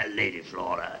Beda, Lady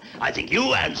Flora. I think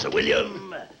you and Sir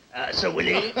William, Sir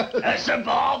Willie, Sir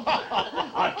Bob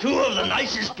are two of the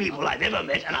nicest people I've ever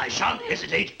met, and I shan't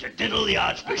hesitate to diddle the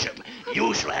Archbishop.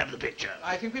 You shall have the picture.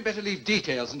 I think we'd better leave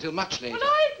details until much later. Well,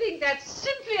 I think that's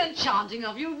simply enchanting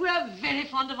of you. We're very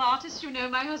fond of artists, you know,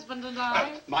 my husband and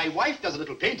I. My wife does a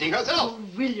little painting herself. Oh,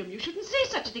 William, you shouldn't say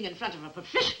such a thing in front of a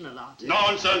professional artist.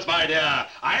 Nonsense, my dear.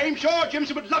 I'm sure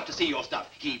Jimson would love to see your stuff.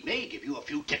 He may give you a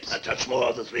few tips. A touch more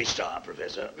of the 3-star,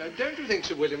 Professor. Don't you think,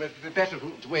 Sir William, it'd be better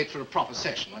to wait for a proper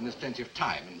session when there's plenty of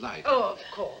time and light? Oh, of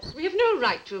course. We have no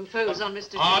right to impose on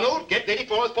Mr. Jimson. Arnold, get Lady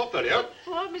Flora's portfolio.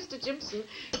 Poor Mr. Jimson.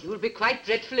 You will be quite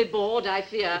dreadfully bored, I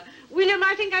fear. William,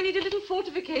 I think I need a little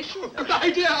fortification. Good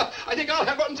idea. I think I'll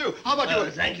have one too. How about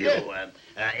you? Thank you.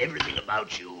 Everything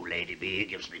about you, Lady B,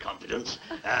 gives me confidence.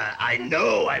 I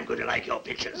know I'm going to like your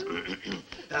pictures.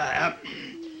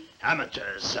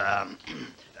 Amateurs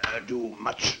do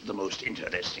much the most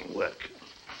interesting work.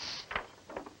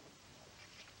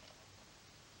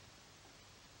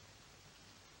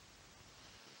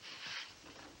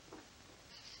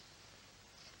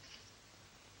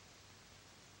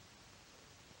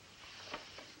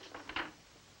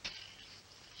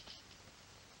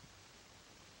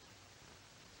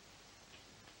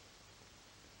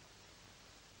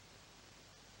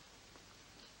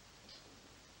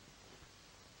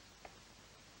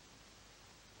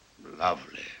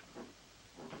 Lovely.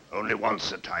 Only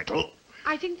wants a title.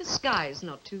 I think the sky's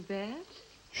not too bad.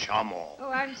 Charmant.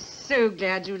 Oh, I'm so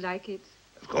glad you like it.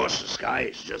 Of course, the sky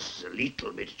is just a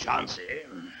little bit chancy.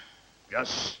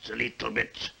 Just a little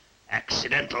bit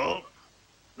accidental.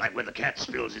 Like when the cat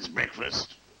spills its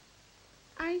breakfast.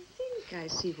 I think I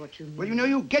see what you mean. Well, you know,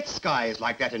 you get skies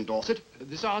like that in Dorset.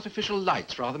 This artificial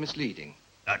light's rather misleading.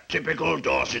 A typical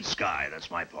Dorset sky,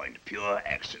 that's my point. Pure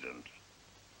accident.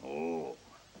 Oh.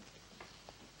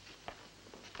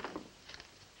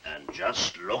 And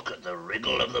just look at the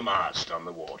wriggle of the mast on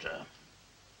the water.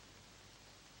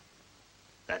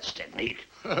 That's technique.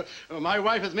 My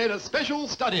wife has made a special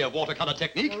study of watercolor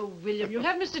technique. Oh, William, you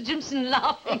have Mr. Jimson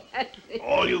laughing at me.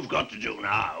 All you've got to do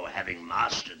now, having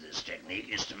mastered this technique,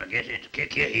 is to forget it,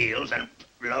 kick your heels, and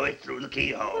blow it through the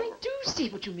keyhole. I do see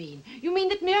what you mean. You mean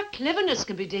that mere cleverness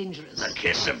can be dangerous. The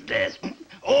kiss of death.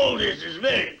 All this is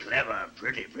very clever,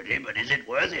 pretty, but is it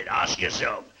worth it? Ask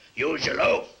yourself. Use your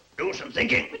loaf. Do some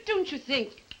thinking. But don't you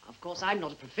think... Of course, I'm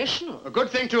not a professional. A good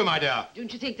thing, too, my dear.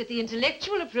 Don't you think that the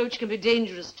intellectual approach can be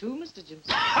dangerous, too, Mr.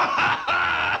 Jimson?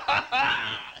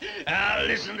 Now,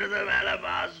 listen to them,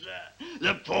 Alabaster.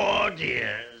 The poor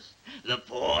dears. The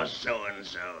poor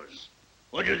so-and-sos.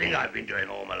 What do you think I've been doing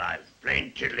all my life?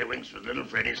 Playing tiddlywinks with little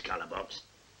Freddy's color box.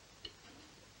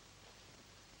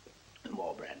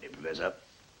 More brandy, Professor.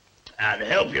 And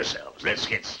help yourselves. Let's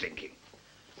get stinking.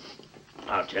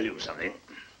 I'll tell you something.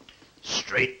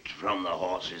 Straight from the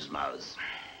horse's mouth.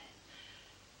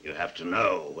 You have to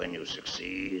know when you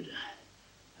succeed,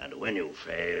 and when you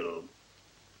fail,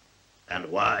 and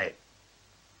why.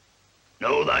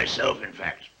 Know thyself, in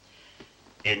fact.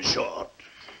 In short,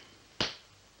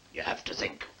 you have to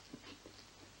think.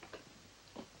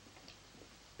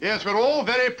 Yes, we're all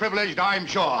very privileged, I'm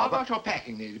sure. How about your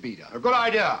packing, Lady Beda? A good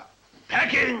idea.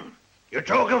 Packing? You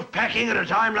talk of packing at a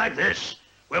time like this,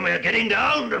 when we're getting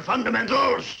down to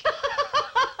fundamentals.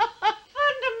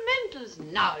 Fundamentals?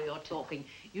 Now you're talking.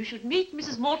 You should meet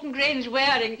Mrs. Morton Grange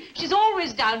Waring. She's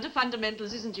always down to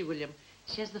fundamentals, isn't she, William?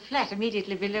 She has the flat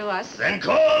immediately below us. Then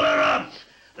call her up.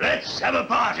 Let's have a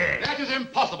party. That is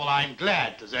impossible, I'm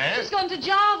glad to say. He's gone to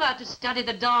Java to study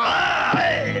the dance.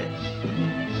 I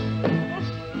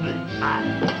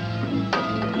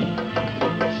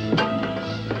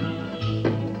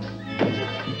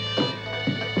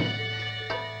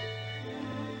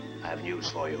have news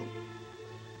for you.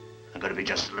 I'm going to be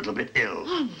just a little bit ill.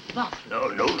 Oh, Buff. No.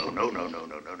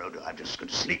 I'm just going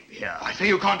to sleep here. I say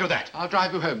you can't do that. I'll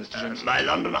drive you home, Mr. Jimson. My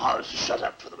London house is shut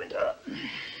up for the winter.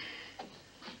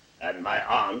 And my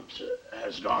aunt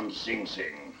has gone Sing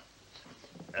Sing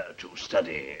to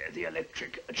study the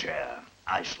electric chair.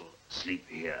 I shall sleep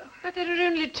here. But there are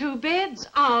only 2 beds,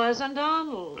 ours and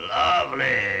Arnold.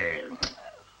 Lovely.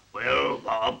 Well,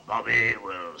 Bobby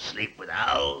will sleep with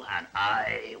Al, and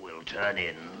I will turn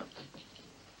in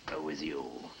with you.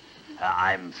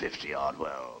 I'm 50-odd,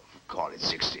 well, call it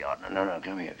 60-odd. No,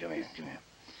 come here.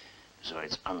 So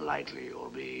it's unlikely you'll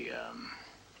be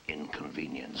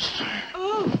inconvenienced.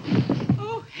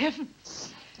 Oh,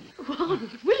 heavens. Well,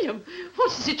 William,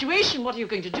 what's the situation? What are you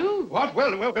going to do? What?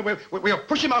 Well, we'll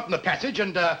push him out in the passage,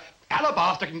 and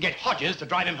Alabaster can get Hodges to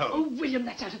drive him home. Oh, William,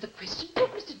 that's out of the question. Poor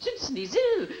Mr. Jimson, he's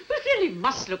ill. We really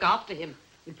must look after him.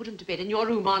 We'll put him to bed in your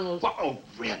room, Arnold. Well, oh,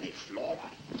 really, Flora?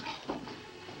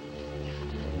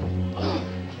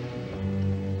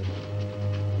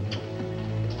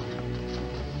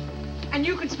 And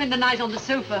you can spend the night on the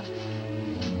sofa.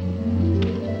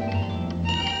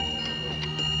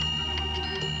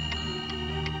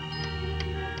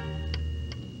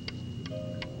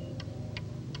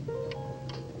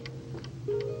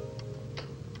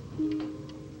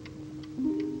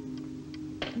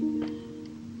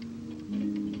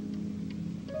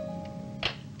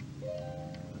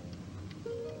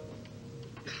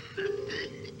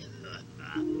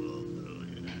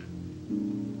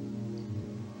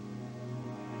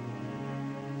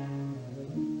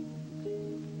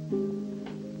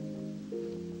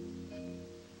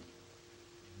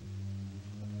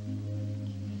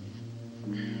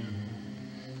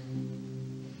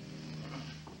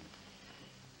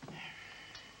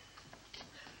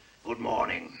 Good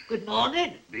morning. Good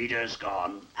morning. Peter's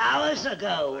gone. Hours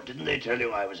ago. Didn't they tell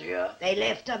you I was here? They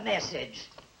left a message.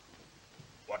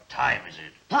 What time is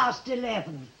it? Past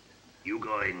 11. You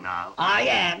going now? I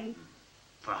am.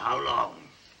 For how long?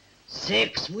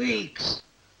 6 weeks.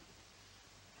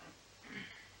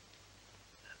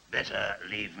 Better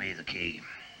leave me the key.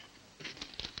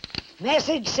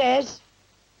 Message says,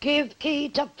 give key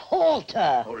to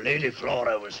Porter. Oh, Lady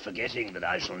Flora was forgetting that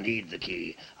I shall need the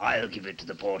key. I'll give it to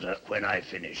the porter when I've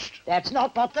finished. That's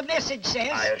not what the message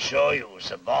says. I assure you,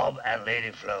 Sir Bob and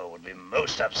Lady Flo would be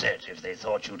most upset if they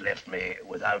thought you'd left me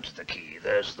without the key.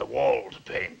 There's the wall to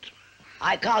paint.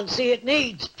 I can't see it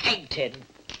needs painting.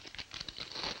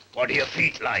 What are your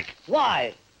feet like?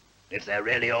 Why? If they're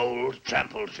really old,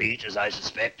 trampled feet, as I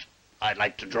suspect, I'd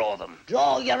like to draw them.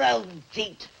 Draw your own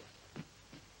feet.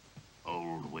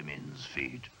 Old women's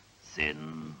feet.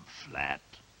 Thin, flat,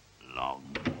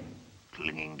 long,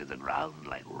 clinging to the ground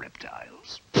like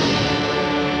reptiles.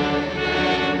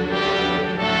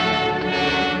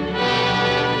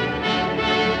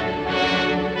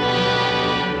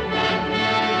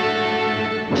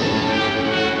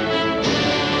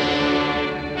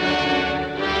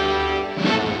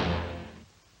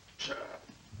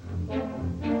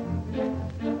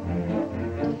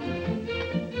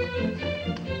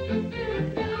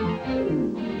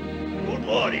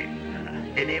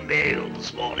 Any mail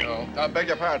this morning? No, I beg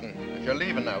your pardon. If you're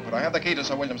leaving now, could I have the key to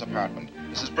Sir William's apartment?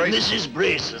 Mrs. Brace... Mrs.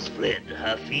 Brace has fled.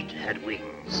 Her feet had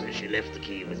wings. She left the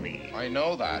key with me. I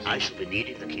know that. I shall be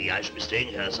needing the key. I shall be staying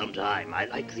here some time. I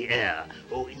like the air.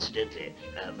 Oh, incidentally,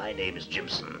 my name is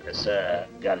Jimson. Sir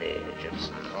Gully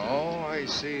Jimson. Oh, I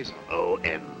see.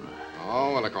 O.M.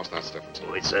 Oh, well, of course, that's different.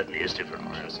 Oh, it certainly is different.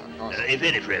 Oh, yes, of course. If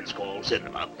any friends call, send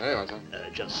them up. Very well, sir.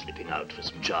 Just slipping out for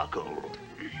some charcoal.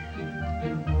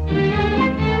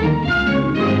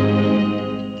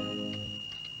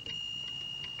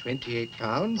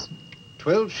 £28,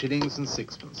 12 shillings and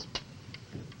sixpence.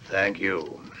 Thank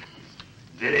you.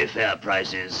 Very fair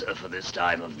prices for this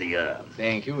time of the year.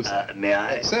 Thank you, sir. May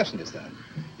I? Certainly, sir.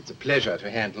 It's a pleasure to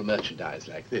handle merchandise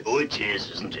like this. Oh, it is,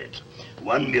 isn't it?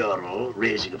 One mural,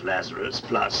 Raising of Lazarus,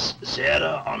 plus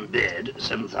Sarah on bed,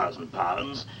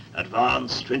 £7,000,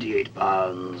 advance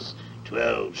 £28,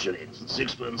 12 shillings and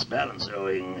sixpence, balance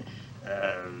owing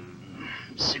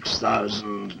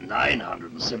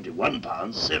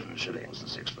 £6,971, 7 shillings and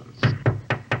sixpence.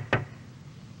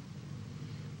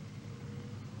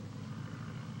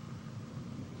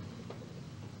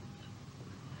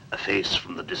 A face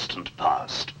from the distant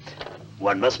past.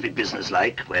 One must be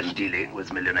businesslike when dealing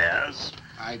with millionaires.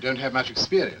 I don't have much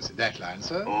experience in that line,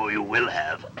 sir. Oh, you will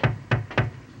have.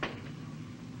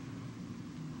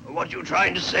 What you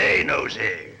trying to say,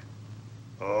 Nosy?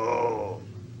 Oh,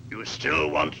 you still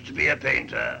want to be a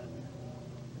painter?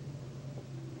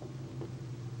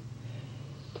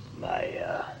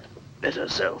 My, better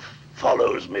self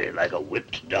follows me like a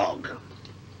whipped dog.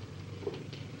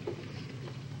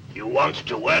 You want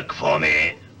to work for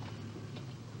me?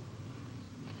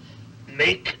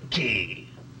 Make tea.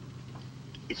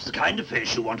 It's the kind of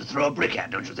face you want to throw a brick at,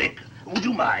 don't you think? Would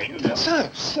you mind?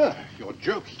 Sir, you're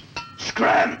joking.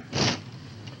 Scram!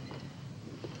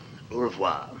 Au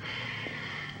revoir.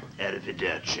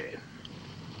 Arrivederci.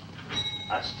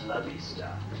 Hasta la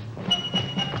vista.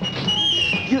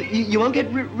 You won't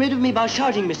get rid of me by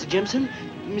shouting, Mr. Jimson.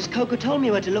 Miss Coker told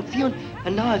me where to look for you,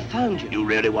 and now I've found you. You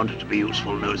really wanted to be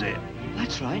useful, Nosy?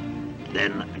 That's right.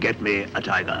 Then get me a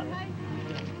tiger.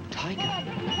 Tiger?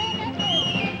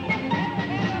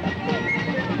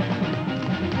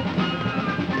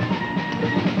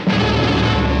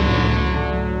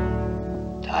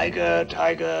 Tiger,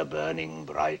 tiger, burning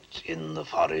bright in the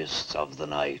forests of the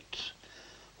night,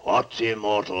 what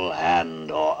immortal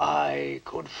hand or eye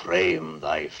could frame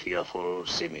thy fearful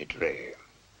symmetry?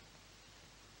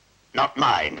 Not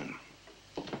mine.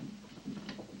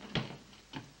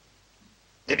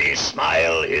 Did he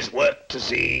smile his work to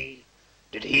see?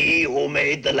 Did he who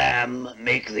made the lamb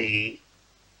make thee?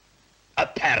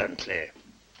 Apparently.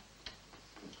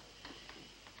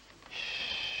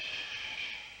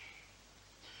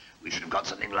 We should have got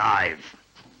something live.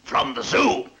 From the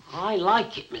zoo. I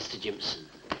like it, Mr. Jimson.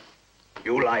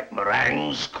 You like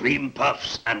meringues, cream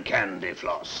puffs, and candy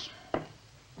floss.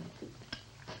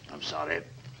 I'm sorry.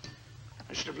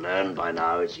 I should have learned by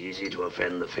now it's easy to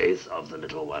offend the faith of the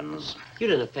little ones. You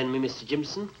don't offend me, Mr.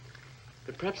 Jimson.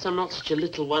 But perhaps I'm not such a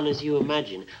little one as you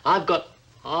imagine. I've got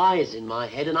eyes in my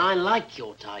head, and I like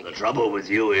your tiger. The trouble with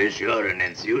you is you're an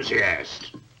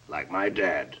enthusiast, like my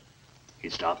dad.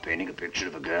 He'd start painting a picture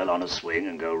of a girl on a swing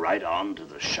and go right on to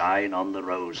the shine on the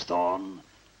rose thorn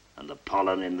and the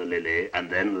pollen in the lily, and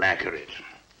then lacquer it.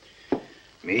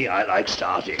 Me, I like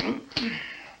starting,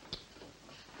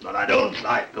 but I don't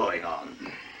like going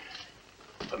on.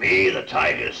 For me, the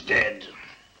tiger's dead,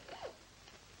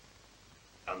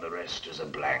 and the rest is a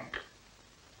blank.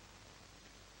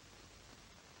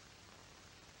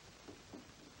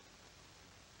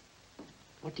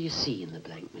 What do you see in the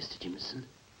blank, Mr. Jimson?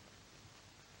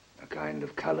 A kind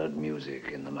of colored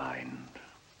music in the mind.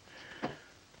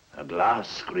 A glass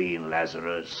screen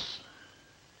Lazarus,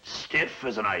 stiff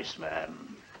as an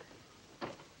iceman.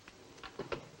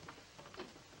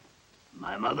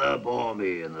 My mother bore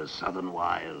me in the southern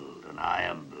wild, and I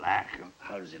am black.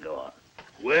 How does it go on?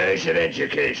 Where's your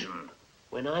education?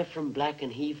 When I from black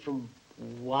and he from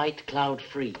white, cloud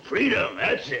free. Freedom,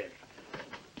 that's it.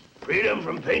 Freedom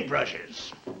from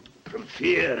paintbrushes, from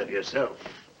fear of yourself.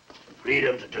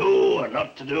 Freedom to do or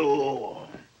not to do.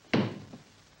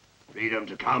 Freedom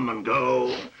to come and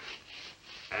go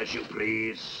as you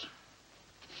please.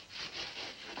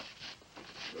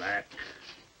 Black,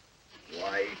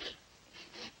 white,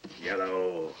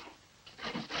 yellow,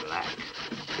 black.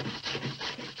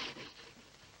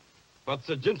 But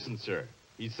Sir Jimson, sir,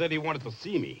 he said he wanted to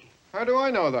see me. How do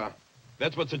I know that?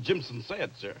 That's what Sir Jimson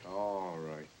said, sir. All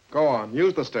right. Go on,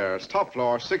 use the stairs. Top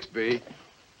floor, 6B.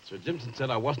 Sir Jimson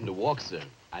said I wasn't to walk, sir,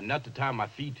 and not to tie my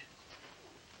feet.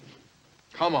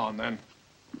 Come on, then.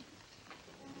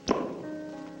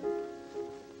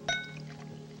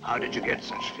 How did you get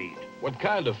such feet? What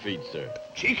kind of feet, sir?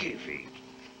 Cheeky feet.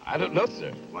 I don't know,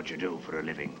 sir. What you do for a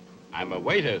living? I'm a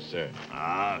waiter, sir.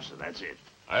 Ah, so that's it.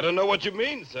 I don't know what you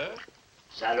mean, sir.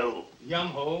 Salut.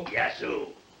 Yum-ho. Yasu.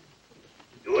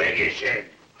 Uegishen.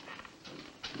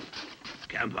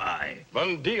 Kampai.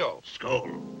 Bon Dio.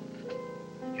 Skol.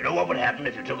 You know what would happen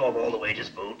if you took off all the waiters'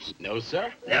 boots? No,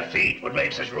 sir. Their feet would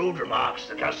make such rude remarks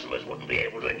the customers wouldn't be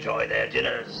able to enjoy their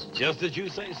dinners. Just as you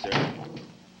say, sir.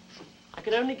 I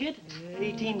could only get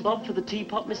 18 bob for the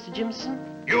teapot, Mr.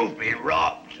 Jimson. You've been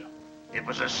robbed. It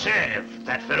was a sieve.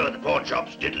 That fellow at the pawn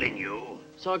shop's diddling you.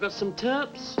 So I got some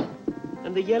turps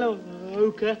and the yellow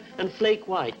ochre and flake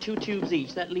white, 2 tubes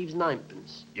each. That leaves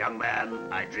 9p. Young man,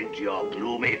 I drink to your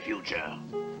gloomy future.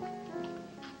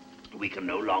 We can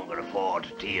no longer afford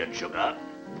tea and sugar.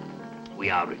 We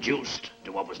are reduced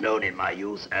to what was known in my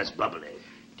youth as bubbly.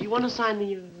 Do you want to sign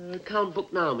the account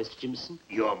book now, Mr. Jimson?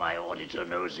 You're my auditor,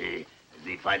 Nosy.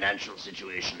 The financial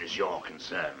situation is your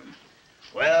concern.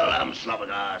 Well, I'm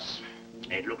Slobbergas.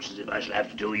 It looks as if I shall have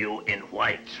to do you in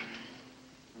white.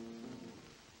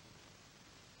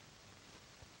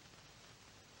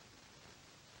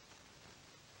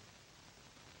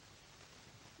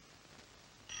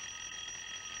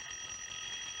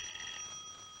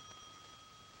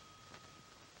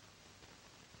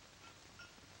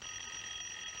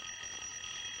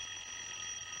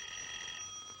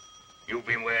 You've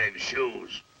been wearing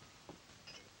shoes.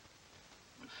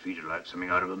 Your feet are like something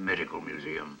out of a medical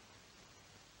museum.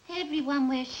 Everyone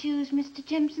wears shoes, Mr.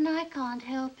 Jimson. I can't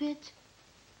help it.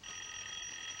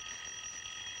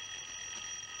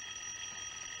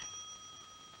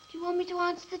 Do you want me to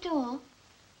answer the door?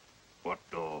 What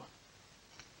door?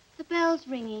 The bell's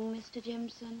ringing, Mr.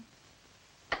 Jimson.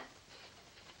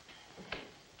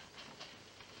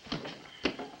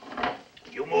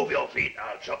 You move your feet,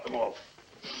 I'll chop them off.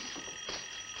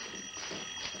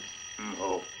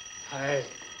 Oh. Hi.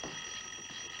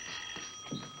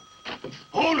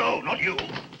 Oh, no, not you.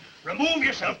 Remove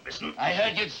yourself, mister. I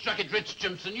heard you'd struck it rich,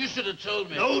 Jimson. You should have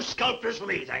told me. No sculptors for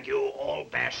me, thank you. All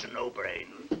bash and no brain.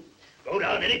 Go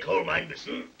down any coal mine,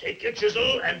 mister. Take your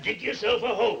chisel and dig yourself a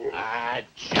hole. Ah,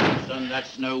 Jimson,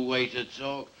 that's no way to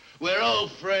talk. We're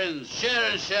old friends.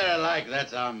 Share and share alike,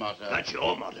 that's our motto. That's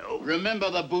your motto. Remember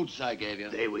the boots I gave you?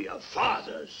 They were your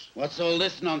father's. What's all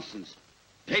this nonsense?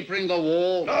 Papering the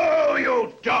wall? Oh,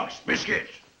 you dog's biscuit.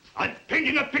 I'm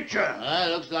painting a picture. That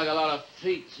looks like a lot of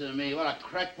feet to me. What a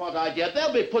crackpot idea.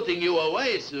 They'll be putting you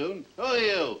away soon. Who are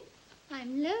you?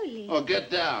 I'm Lowly. Oh,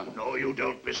 get down. No, you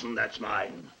don't, mister. That's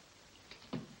mine.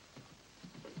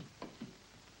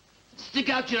 Stick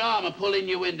out your arm and pull in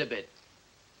your wind a bit.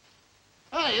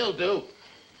 Ah, you'll do.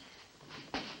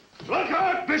 Look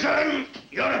out, mister.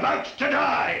 You're about to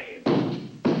die.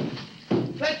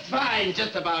 That's fine,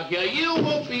 just about here. You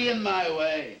won't be in my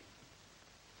way.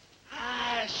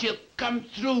 Ah, she'll come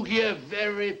through here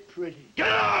very pretty. Get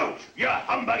out, you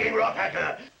humbugging rock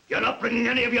hacker. You're not bringing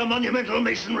any of your monumental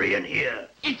masonry in here.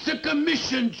 It's a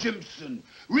commission, Jimson.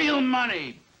 Real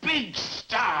money. Big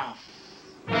stuff.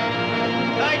 Take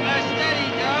her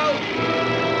steady, Joe.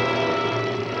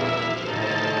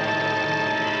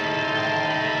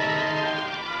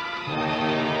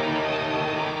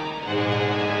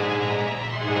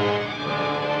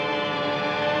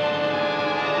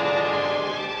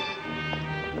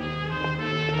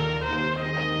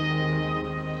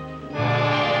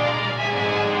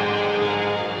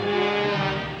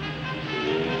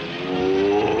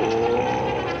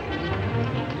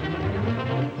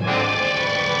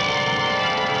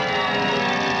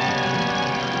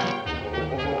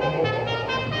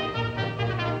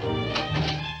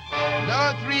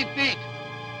 Lower 3 feet.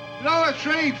 Lower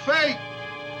 3 feet.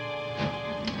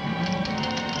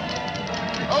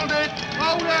 Hold it.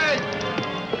 Hold it.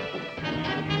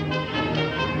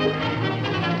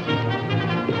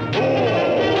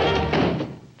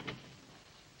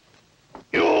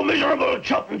 You miserable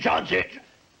chop and chance it.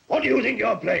 What do you think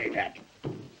you're playing at?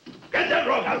 Get that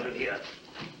rock out of here.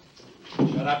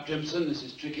 Shut up, Jimson. This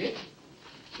is tricky.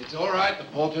 It's all right. The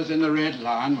porter's in the red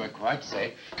line. We're quite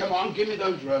safe. Come on, give me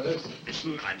those rollers.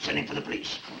 Listen, I'm sending for the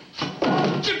police.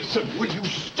 Jimson, will you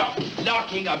stop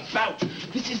larking about?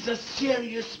 This is a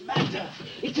serious matter.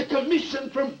 It's a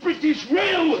commission from British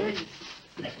Railways.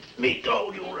 Let me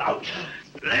go, you lout.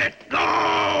 Let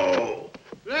go!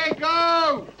 Let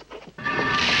go!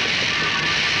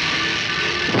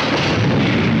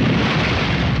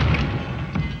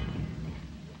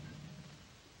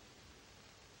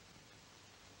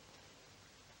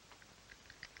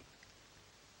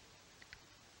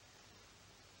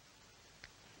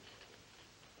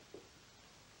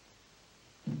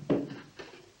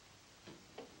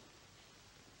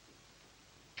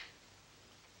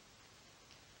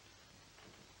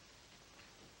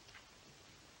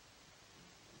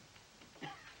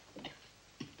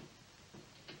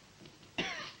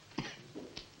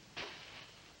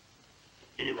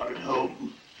 Anyone at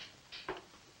home?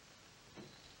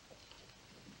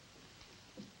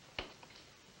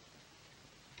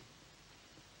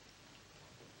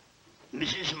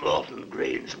 Mrs. Morton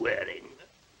Green's wearing.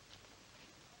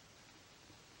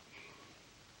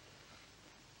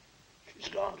 She's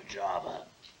gone to Java.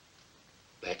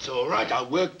 That's all right. I'll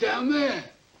work down there.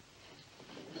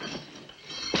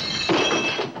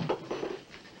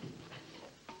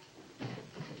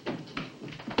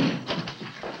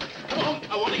 Come on.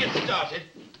 I want to get started.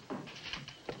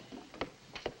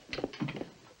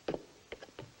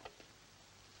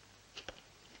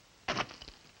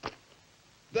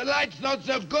 The light's not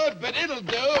so good, but it'll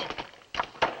do.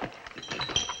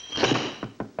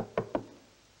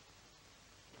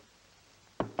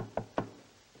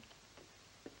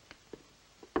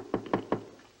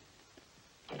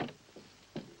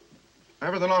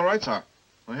 Everything all right, sir?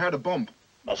 I heard a bump.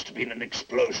 Must have been an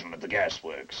explosion at the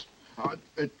gasworks.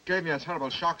 It gave me a terrible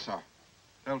shock, sir.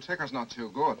 They'll take us not too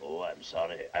good. Oh, I'm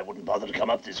sorry. I wouldn't bother to come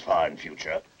up this far in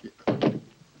future.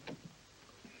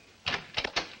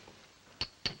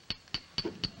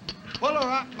 Pull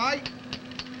her up, mate.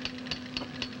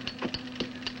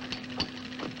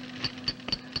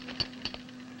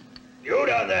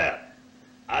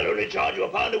 charge you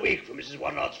 £1 a week for Mrs.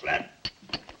 One Knot's flat.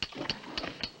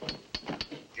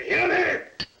 Do you hear me?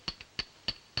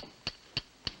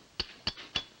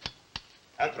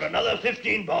 And for another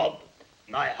 15 bob,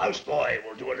 my houseboy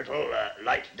will do a little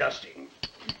light dusting.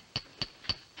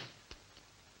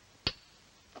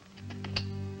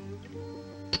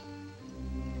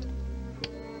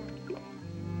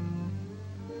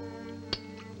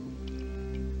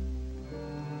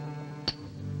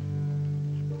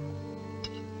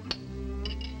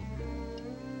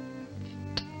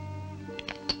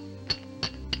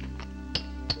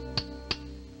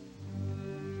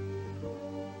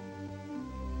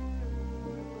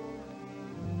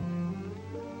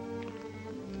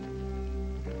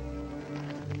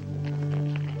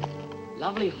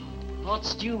 Lovely hot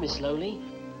stew, Miss Lowly.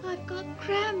 I've got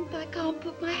cramp. I can't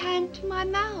put my hand to my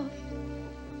mouth.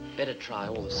 Better try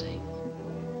all the same.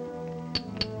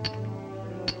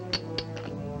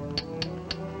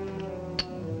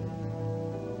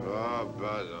 Oh,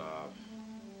 buzz off.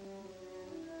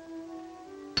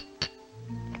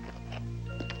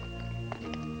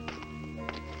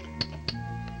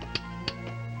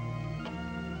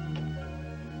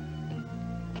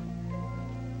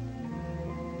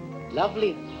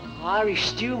 Lovely Irish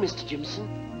stew, Mr. Jimson.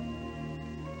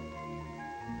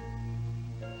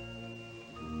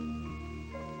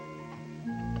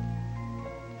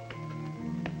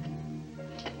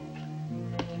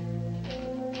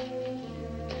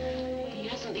 He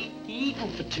hasn't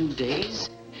eaten for 2 days.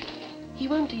 He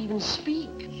won't even speak.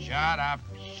 Shut up,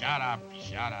 shut up,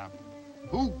 shut up.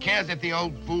 Who cares if the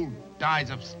old fool dies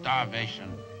of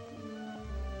starvation?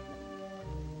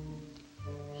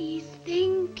 He's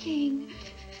thinking.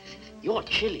 You're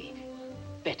chilly.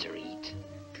 Better eat.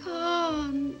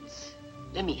 Can't.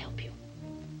 Let me help you.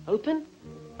 Open.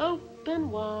 Open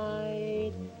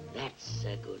wide. That's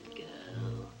a good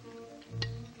girl.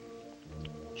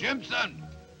 Jimson!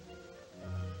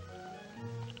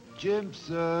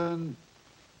 Jimson!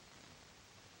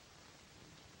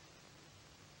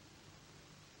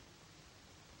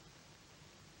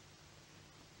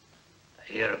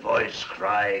 I hear a voice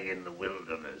crying in the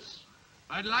wilderness.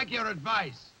 I'd like your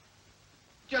advice.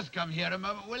 Just come here a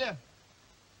moment, will you?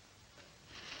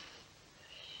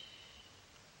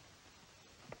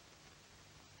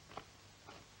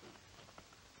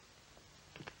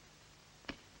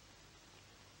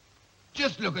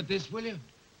 Just look at this, will you?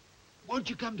 Won't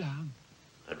you come down?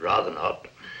 I'd rather not.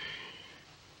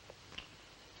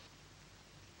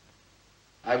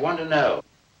 I want to know,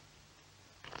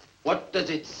 what does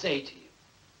it say to you?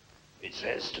 It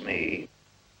says to me,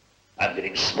 I'm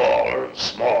getting smaller and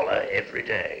smaller every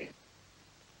day.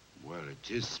 Well,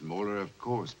 it is smaller, of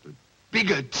course, but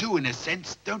bigger, too, in a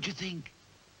sense, don't you think?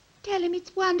 Tell him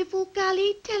it's wonderful,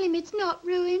 Gully. Tell him it's not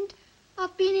ruined.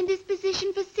 I've been in this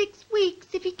position for 6 weeks.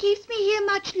 If he keeps me here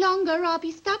much longer, I'll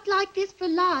be stuck like this for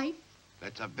life.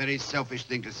 That's a very selfish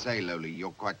thing to say, Lowly.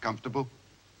 You're quite comfortable.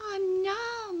 I'm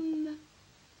numb.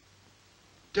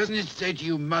 Doesn't it say to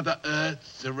you, Mother Earth,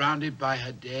 surrounded by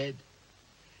her dead?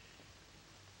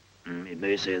 It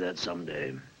may say that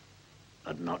someday,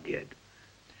 but not yet.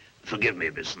 Forgive me,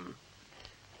 Bisson.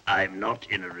 I'm not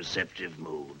in a receptive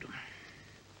mood.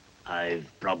 I've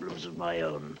problems of my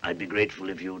own. I'd be grateful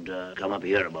if you'd come up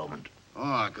here a moment. Oh,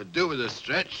 I could do with a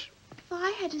stretch. If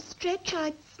I had a stretch,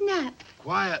 I'd snap.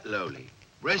 Quiet, Lowly.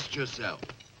 Rest yourself.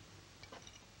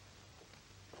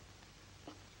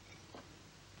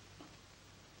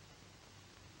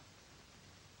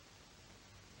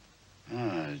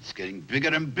 Ah, it's getting bigger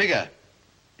and bigger,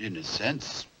 in a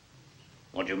sense.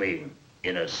 What do you mean,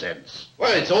 in a sense?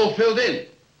 Well, it's all filled in.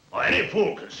 Well, any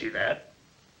fool can see that.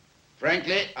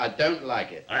 Frankly, I don't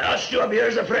like it. I asked you up here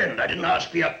as a friend. I didn't ask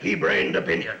for your pea-brained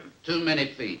opinion. Too many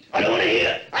feet. I don't want to hear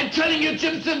it. I'm telling you,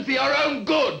 Jimson, for your own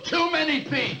good. Too many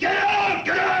feet. Get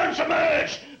out,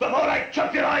 submerge, before I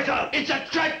chop your eyes out. It's a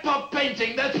crackpot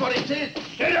painting, that's what it is.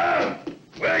 Stay down,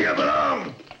 where you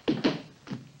belong.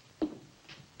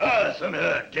 Earth and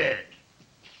her dead.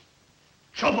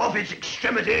 Chop off its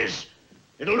extremities.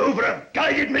 It'll over a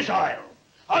guided missile.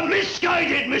 A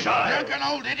misguided missile. Drunken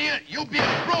old idiot. You'll be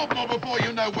a Broadmoor before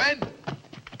you know when.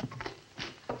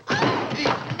 He's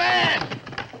mad.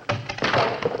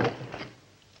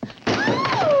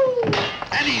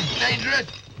 And he's dangerous.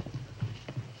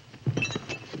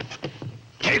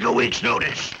 Take a week's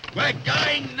notice. We're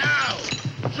going now.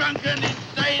 Drunken,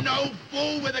 insane old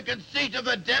fool with the conceit of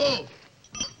the devil.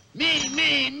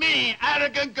 Me,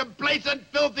 arrogant, complacent,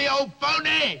 filthy old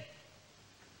phony.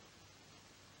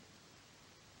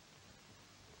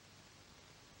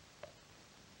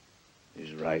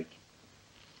 He's right.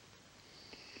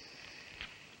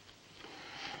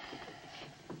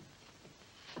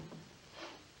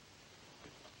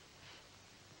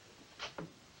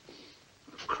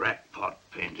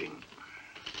 painting.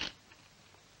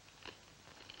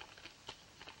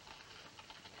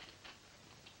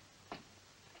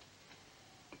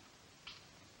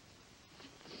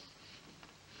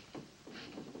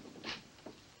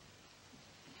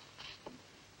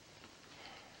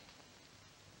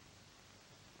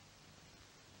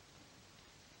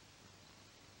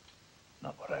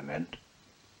 Not what I meant.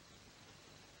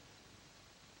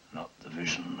 Not the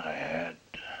vision I had.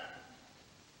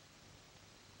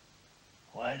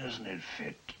 Why doesn't it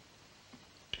fit?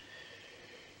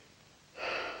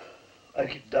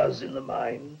 Like it does in the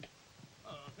mind.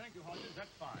 Thank you, Hodges. That's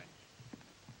fine.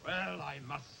 Well, I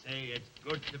must say it's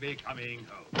good to be coming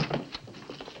home.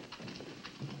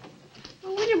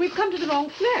 Oh, William, we've come to the wrong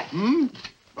flat. Hmm?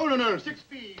 Oh, no, no,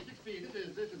 6B, 6B.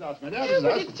 This is us, my dear. No, This is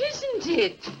but us. it isn't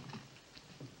it.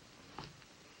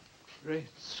 Great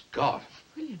Scott.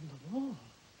 William, the wall.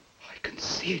 I can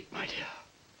see it, my dear.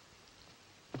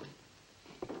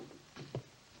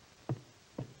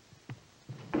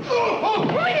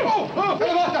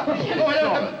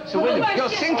 Sir William, you're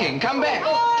sinking. Come back.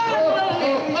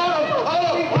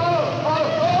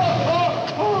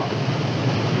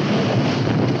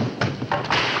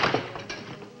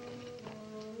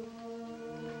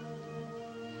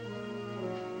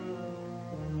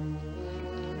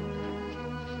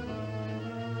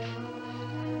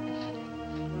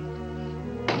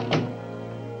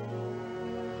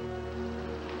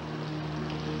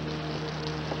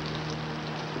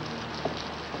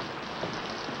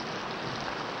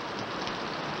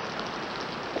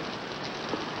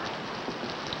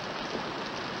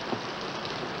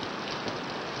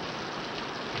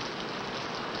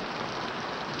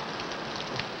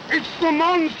 It's the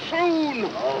monsoon!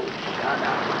 Oh, shut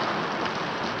up.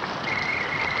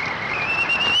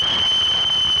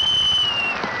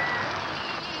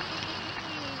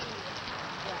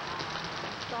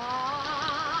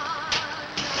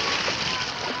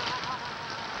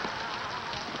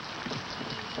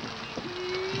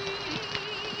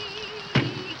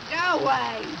 Go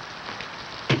away.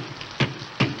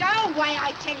 Go away,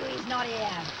 I tell you, he's not here.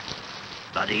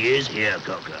 But he is here,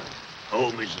 Cocker.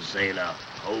 Home is the sailor,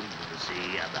 home from the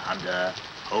sea, and the hunter,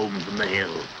 home from the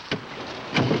hill.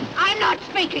 I'm not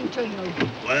speaking to you.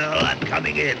 Well, I'm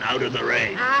coming in out of the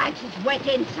rain. Ah, it's as wet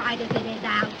inside as it is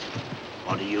out.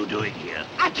 What are you doing here?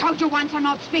 I told you once I'm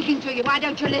not speaking to you. Why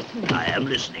don't you listen? I am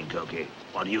listening, Cokie.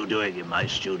 What are you doing in my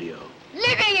studio?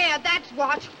 Living here, that's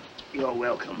what. You're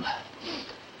welcome.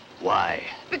 Why?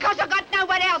 Because I got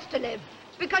nowhere else to live.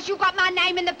 Because you got my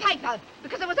name in the paper.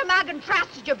 Because I was a mug and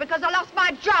trusted you. Because I lost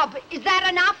my job. Is that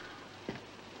enough?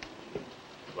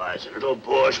 Why, it's a little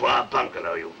bourgeois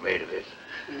bungalow you've made of it.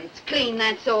 It's clean,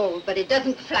 that's all. But it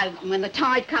doesn't float. And when the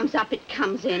tide comes up, it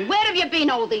comes in. Where have you been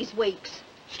all these weeks?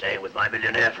 Staying with my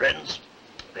millionaire friends.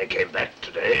 They came back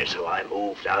today, so I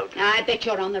moved out. I bet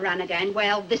you're on the run again.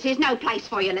 Well, this is no place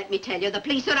for you, let me tell you. The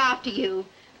police are after you.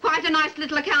 Quite a nice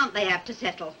little account they have to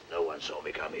settle. No one saw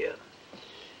me come here.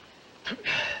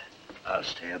 I'll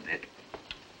stay a bit.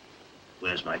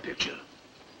 Where's my picture?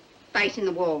 Facing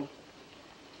the wall.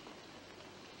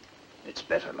 It's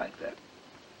better like that.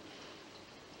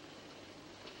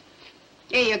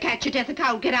 Here, you catch your death of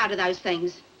cold. Get out of those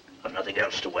things. I've nothing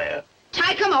else to wear.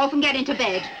 Take them off and get into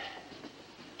bed.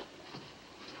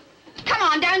 Come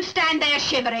on, don't stand there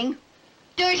shivering.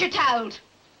 Do as you're told.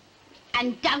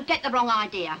 And don't get the wrong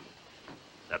idea.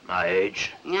 At my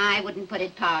age? I wouldn't put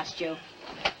it past you.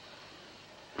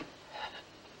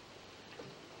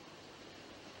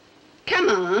 Come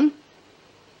on.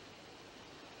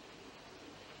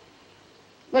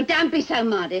 Well, don't be so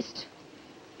modest.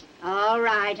 All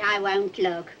right, I won't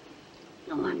look.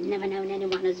 Oh, I've never known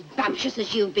anyone as bumptious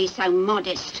as you be so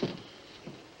modest.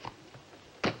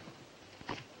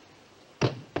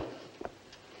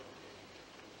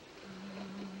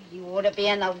 You ought to be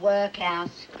in the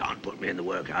workhouse. Can't put me in the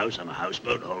workhouse. I'm a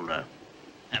houseboat holder.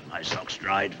 Have my socks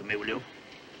dried for me, will you?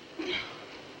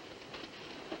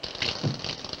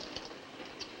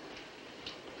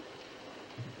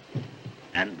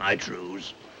 And my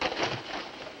trews.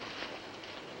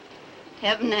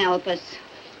 Heaven help us.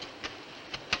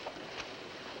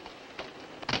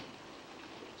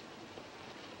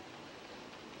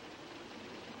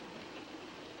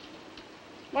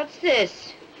 What's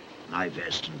this? My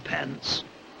vest and pants.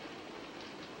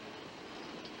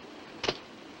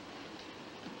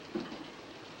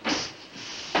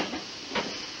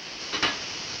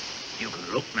 You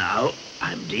can look now.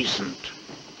 I'm decent.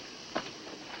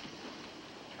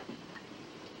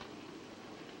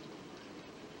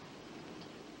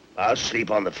 I'll sleep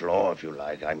on the floor if you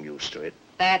like. I'm used to it.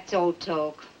 That's all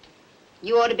talk.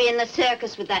 You ought to be in the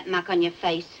circus with that muck on your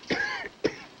face.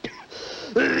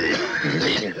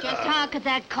 Just hark at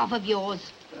that cough of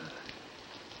yours.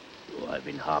 Oh, I've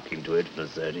been harking to it for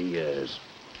 30 years.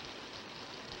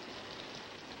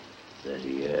 30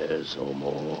 years or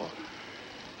more.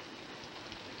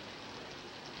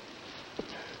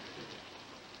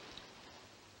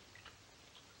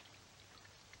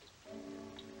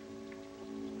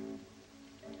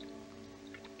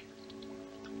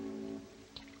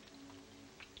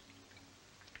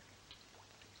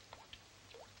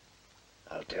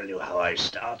 I'll tell you how I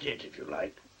started, if you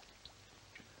like.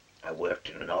 I worked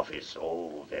in an office,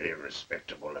 all very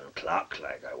respectable and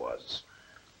clerk-like I was.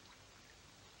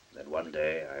 Then one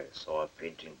day I saw a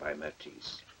painting by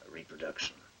Matisse, a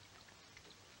reproduction.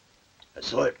 I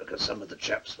saw it because some of the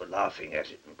chaps were laughing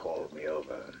at it and called me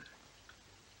over.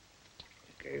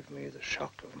 It gave me the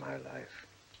shock of my life.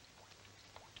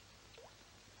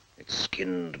 It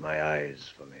skinned my eyes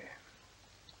for me.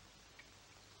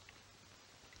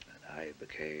 And I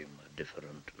became a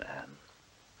different man.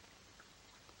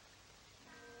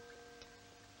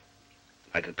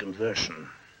 Like a conversion.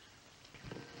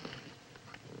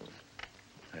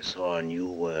 I saw a new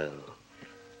world.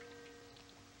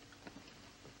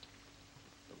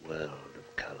 The world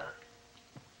of color.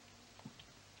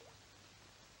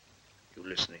 You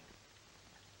listening?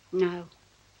 No.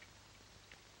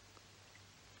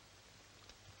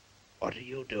 What are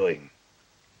you doing?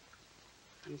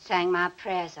 I'm saying my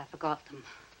prayers. I forgot them.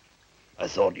 I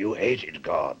thought you hated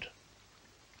God.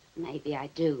 Maybe I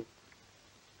do.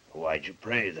 Why'd you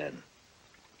pray then?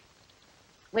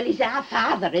 Well, he's our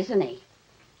father, isn't he?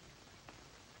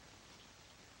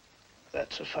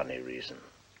 That's a funny reason.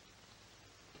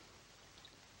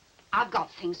 I've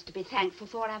got things to be thankful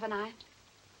for, haven't I?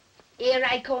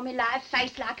 Earache all my life,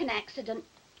 face like an accident.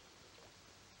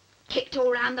 Kicked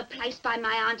all round the place by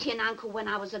my auntie and uncle when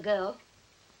I was a girl.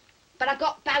 But I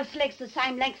got both legs the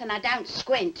same length and I don't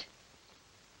squint.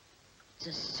 It's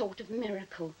a sort of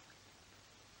miracle.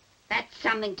 That's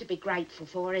something to be grateful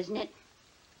for, isn't it?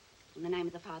 In the name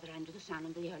of the Father, and of the Son,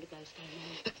 and of the Holy Ghost,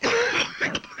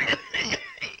 amen.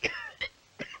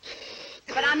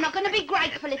 But I'm not going to be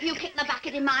grateful if you kick the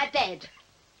bucket in my bed.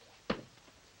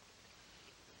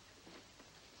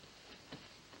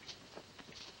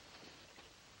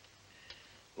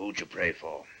 Who'd you pray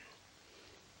for?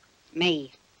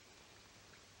 Me.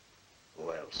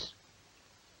 Who else?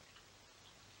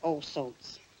 All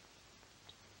sorts.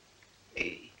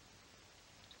 Me.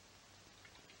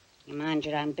 You mind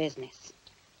your own business.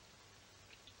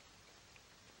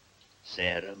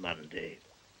 Sarah Monday.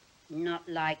 Not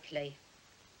likely.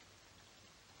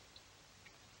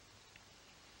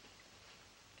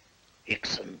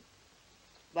 Hickson.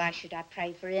 Why should I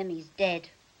pray for him? He's dead.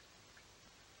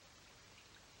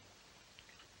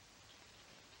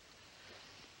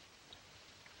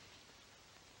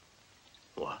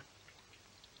 What?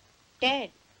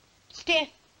 Dead. Stiff.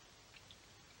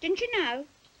 Didn't you know?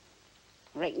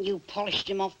 I reckon you polished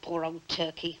him off, poor old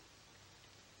turkey.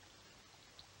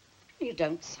 You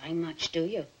don't say much, do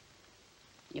you?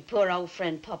 Your poor old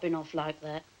friend popping off like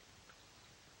that.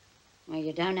 Well,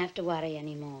 you don't have to worry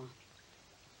anymore.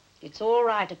 It's all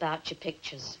right about your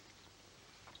pictures.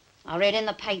 I read in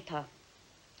the paper.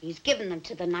 He's given them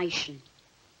to the nation.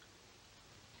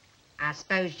 I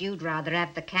suppose you'd rather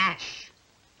have the cash.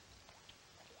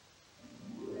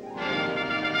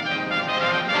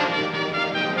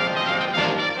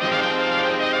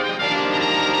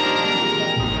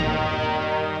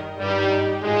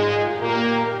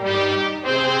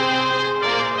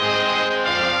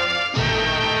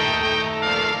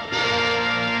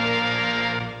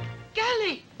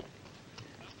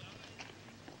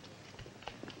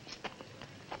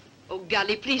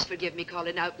 Golly, please forgive me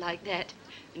calling out like that.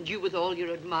 And you with all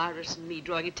your admirers and me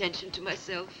drawing attention to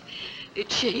myself. It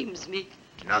shames me.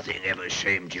 Nothing ever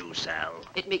shamed you, Sal.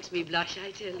 It makes me blush,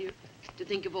 I tell you. To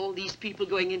think of all these people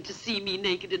going in to see me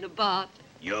naked in a bath.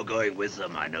 You're going with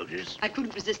them, I notice. I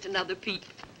couldn't resist another peep.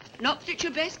 Not at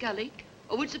your best, Golly.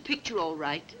 Oh, it's a picture, all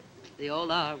right. They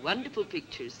all are wonderful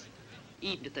pictures.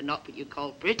 Even if they're not what you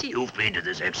call pretty. You've been to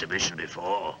this exhibition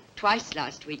before. Twice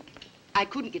last week. I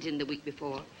couldn't get in the week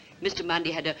before. Mr. Mundy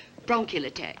had a bronchial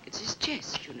attack. It's his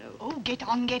chest, you know. Oh, get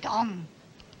on, get on.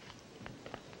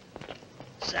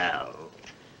 Sal,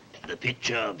 the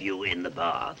picture of you in the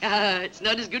bath. Ah, it's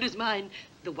not as good as mine.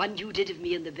 The one you did of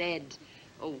me in the bed.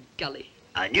 Oh, golly.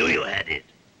 I knew you had it.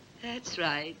 That's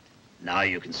right. Now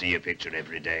you can see your picture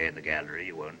every day in the gallery.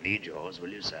 You won't need yours, will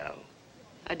you, Sal?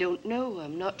 I don't know.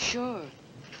 I'm not sure.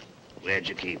 Where'd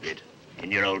you keep it?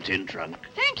 In your old tin trunk?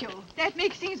 Thank you. That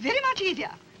makes things very much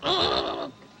easier.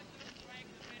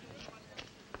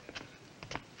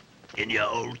 In your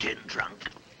old tin trunk?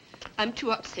 I'm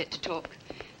too upset to talk.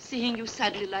 Seeing you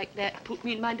suddenly like that put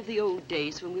me in mind of the old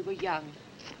days when we were young.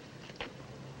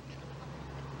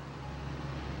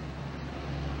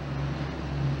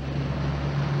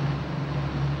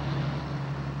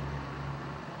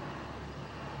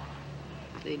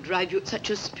 They drive you at such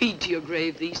a speed to your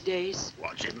grave these days.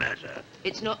 What's it matter?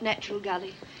 It's not natural,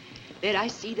 Gully. There I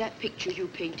see that picture you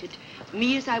painted.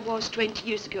 Me as I was 20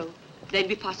 years ago. Then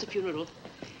we pass a funeral.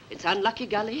 It's unlucky,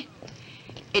 Gully.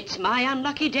 It's my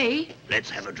unlucky day. Let's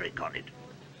have a drink on it.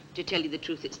 To tell you the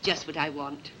truth, it's just what I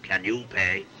want. Can you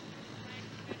pay?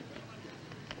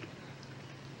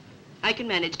 I can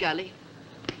manage, Gully.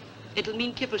 It'll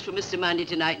mean kippers for Mr. Mandy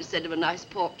tonight instead of a nice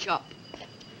pork chop.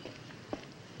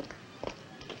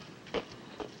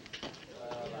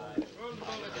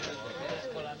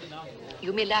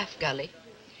 You may laugh, Gully,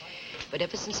 but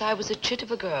ever since I was a chit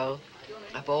of a girl,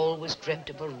 I've always dreamt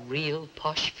of a real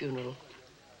posh funeral.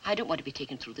 I don't want to be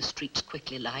taken through the streets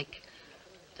quickly like.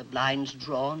 The blinds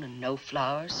drawn and no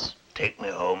flowers. Take me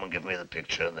home and give me the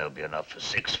picture and there'll be enough for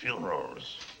 6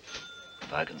 funerals.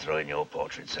 If I can throw in your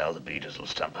portrait, Sal, the beaters will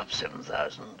stump up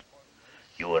 7,000.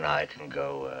 You and I can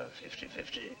go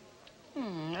 50-50.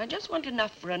 I just want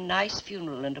enough for a nice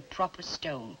funeral and a proper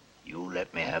stone. You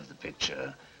let me have the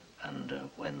picture,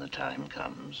 and when the time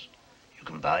comes, you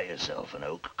can buy yourself an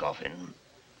oak coffin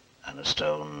and a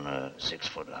stone 6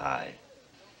 foot high.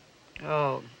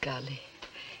 Oh, Gully,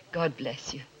 God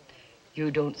bless you. You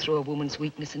don't throw a woman's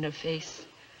weakness in her face.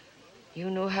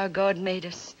 You know how God made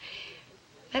us.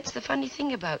 That's the funny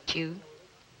thing about you.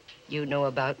 You know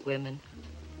about women.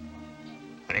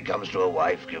 When it comes to a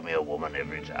wife, give me a woman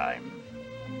every time.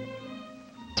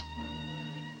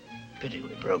 Pity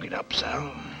we broke it up,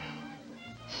 Sal.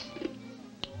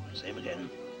 Same again.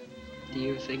 Do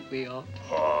you think we ought?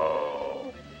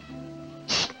 Oh.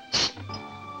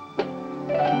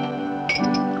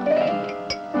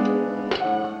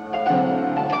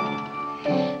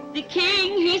 The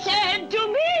king, he said to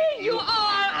me, you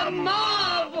are a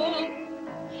marvel.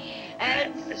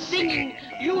 And singing,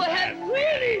 you have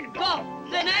really got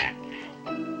the knack.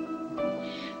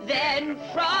 Then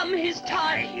from his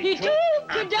tie, he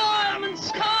took a diamond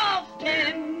scarf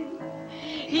pin.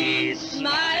 He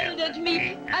smiled at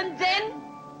me, and then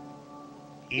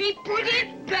he put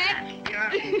it back.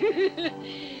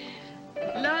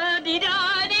 La-di-da-di-dee,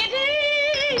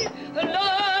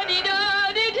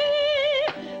 la-di-da-di-dee.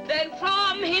 Then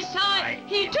from his side,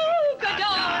 he took a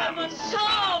diamond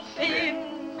scarf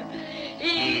pin.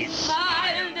 He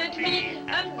smiled at me,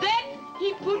 and then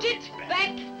he put it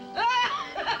back.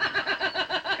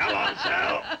 Come on,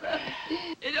 Sal.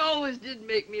 It always did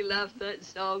make me laugh, that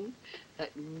song.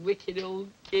 That wicked old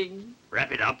king.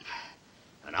 Wrap it up,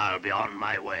 and I'll be on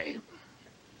my way.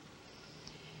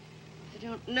 I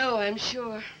don't know, I'm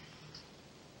sure.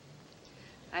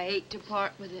 I hate to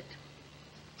part with it.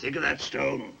 Think of that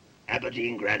stone,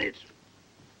 Aberdeen granite.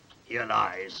 Here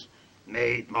lies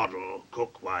maid, model,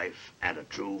 cook, wife, and a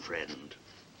true friend.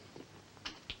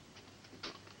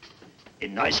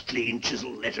 In nice, clean,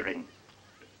 chiseled lettering.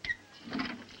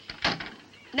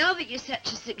 Now that you're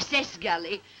such a success,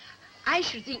 Gully, I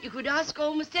should think you could ask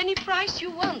almost any price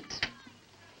you want.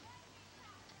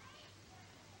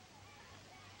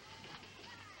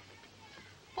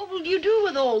 What will you do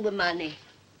with all the money?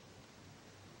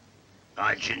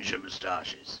 My ginger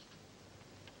moustaches.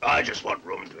 I just want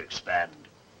room to expand.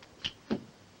 I've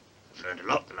learned a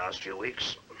lot the last few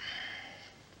weeks.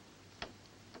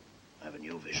 I have a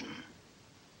new vision.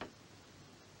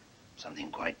 Something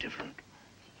quite different.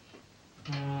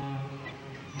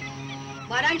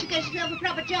 Why don't you get yourself a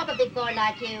proper job, a big boy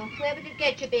like you? Where would it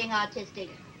get you being artistic?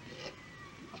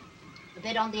 A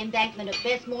bit on the embankment at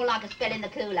best, more like a spell in the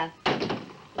cooler.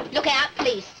 Look out,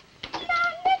 police.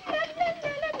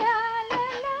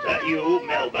 That you,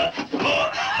 Melba?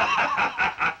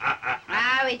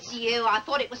 Oh, it's you. I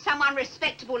thought it was someone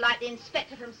respectable like the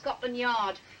inspector from Scotland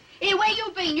Yard. Here, where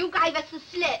you been? You gave us the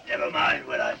slip. Never mind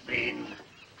where I've been.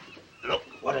 Look,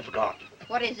 what I forgot.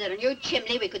 What is it? A new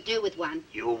chimney? We could do with one.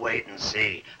 You wait and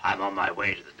see. I'm on my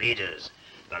way to the beaters.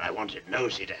 But I wanted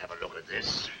Nosy to have a look at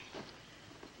this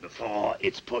before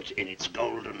it's put in its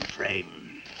golden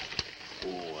frame.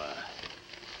 Oh,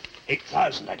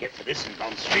 8,000 I get for this in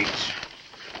Bond Street.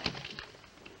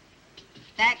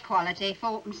 That quality,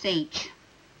 4pence each.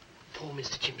 Poor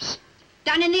Mr. Jimson.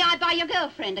 Done in the eye by your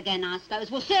girlfriend again, I suppose.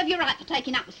 We'll serve you right for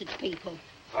taking up with such people.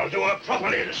 I'll do her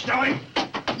properly this time.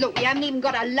 Look, we haven't even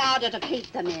got a larder to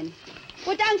keep them in.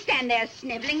 Well, don't stand there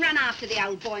snivelling. Run after the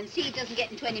old boy and see he doesn't get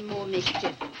into any more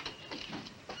mischief.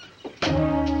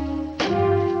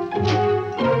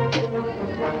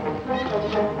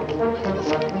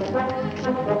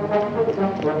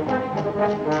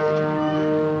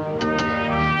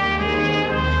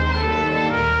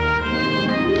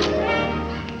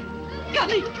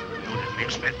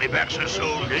 back so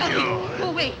soon, did you? Go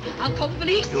away. I'll call the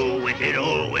police. You wicked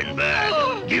old windbag.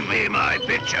 Oh. Give me my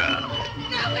picture.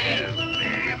 Go away. Give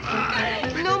me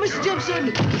my... No, Mr.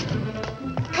 Jimson!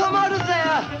 Come out of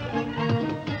there!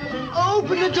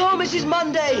 Open the door, Mrs.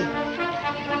 Monday!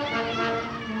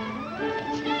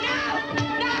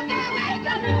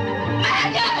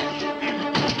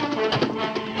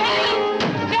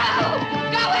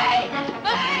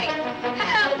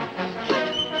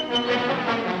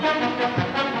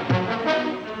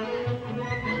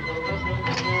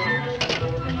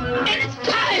 It's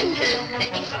time!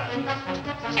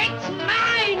 It's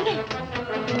mine!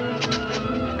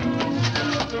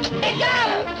 Let go!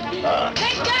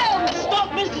 Let go! Stop,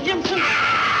 Mr. Jimson!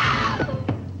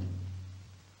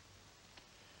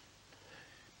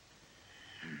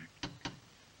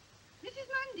 Mrs.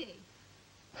 Mundy.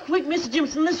 Quick, Mr.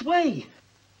 Jimson, this way.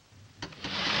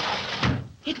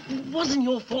 It wasn't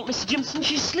your fault, Mr. Jimson.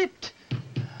 She slipped.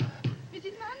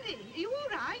 Mrs. Mundy, are you all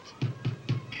right?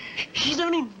 She's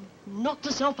only knocked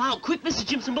herself out. Quick, Mr.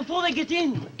 Jimson, before they get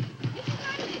in.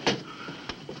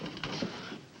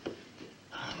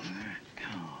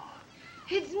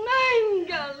 It's mine,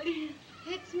 Golly.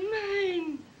 It's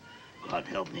mine. God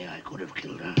help me, I could have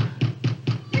killed her.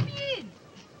 Let me in.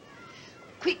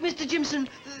 Quick, Mr. Jimson,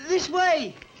 this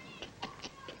way!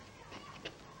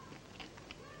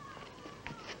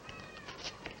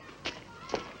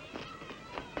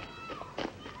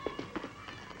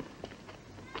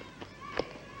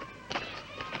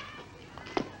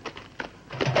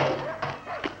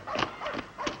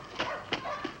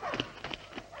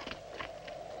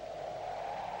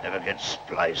 Never get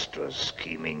spliced to a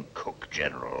scheming cook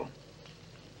general.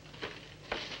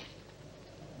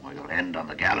 Or you'll end on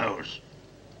the gallows.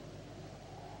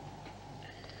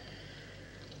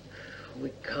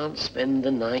 We can't spend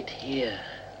the night here.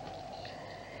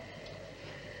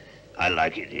 I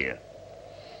like it here.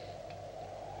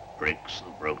 Bricks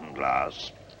and broken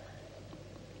glass.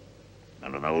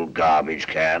 And an old garbage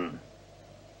can.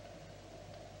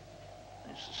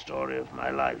 It's the story of my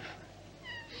life.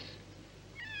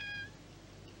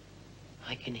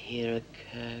 I can hear a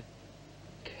cur.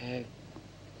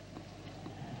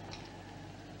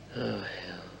 Oh, hell.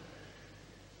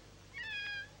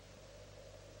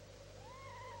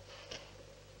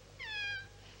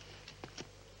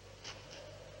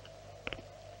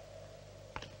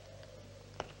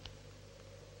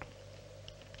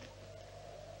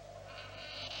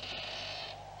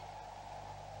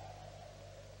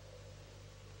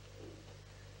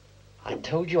 I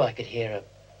told you I could hear a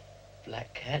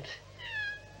black cat.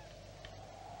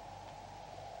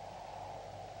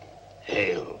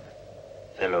 Hail,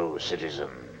 fellow citizen.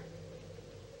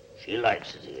 She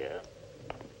likes it here.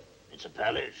 It's a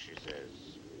palace, she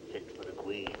says, fit for the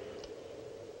queen.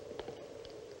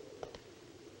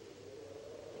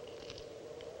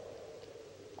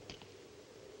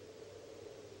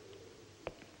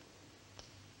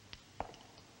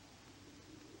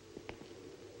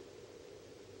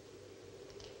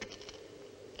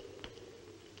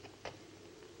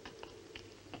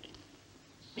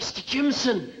 Mr.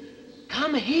 Jimson,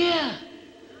 come here.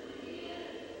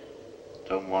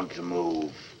 Don't want to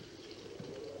move.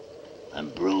 I'm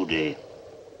broody.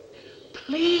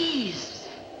 Please.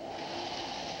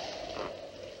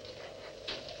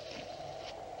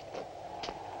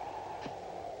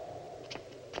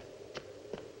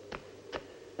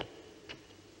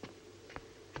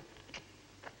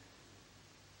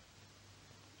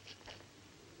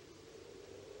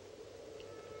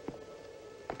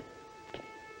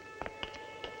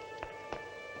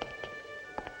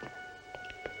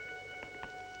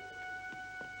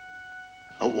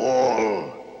 A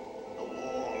wall.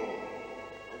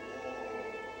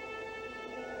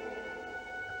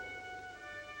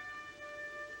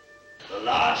 The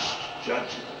last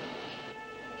judgment.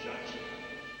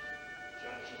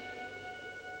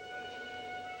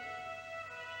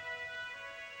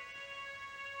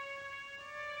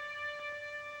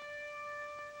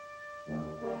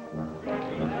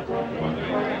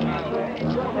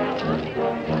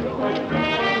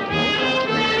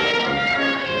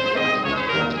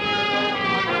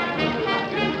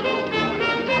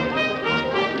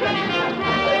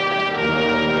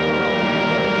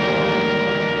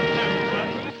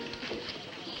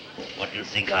 What do you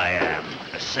think I am?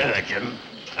 A surgeon?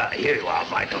 Here you are,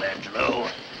 Michelangelo.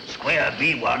 Square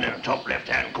B1 in the top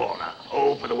left-hand corner.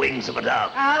 O for the wings of a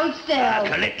dove. Hold still.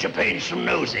 Collect your paints from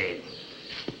Nosy.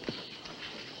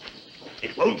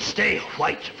 It won't stay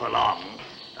white for long.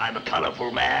 I'm a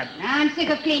colorful man. I'm sick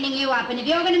of cleaning you up, and if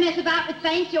you're going to mess about with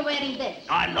paints, you're wearing this.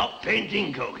 I'm not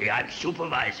painting, Cokie. I'm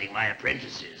supervising my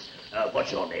apprentices.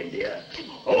 What's your name, dear?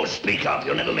 Oh, speak up.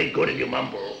 You'll never make good if you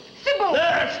mumble. Sybil!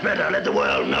 That's better. Let the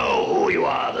world know who you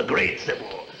are, the great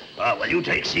Sybil. Well, you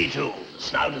take C2,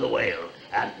 snout of the whale.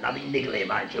 And nothing niggly,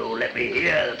 mind you. Let me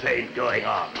hear the paint going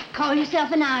on. Call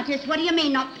yourself an artist? What do you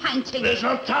mean, not painting? There's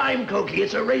not time, Cokie.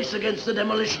 It's a race against the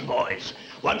demolition boys.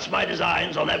 Once my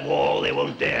design's on that wall, they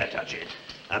won't dare touch it.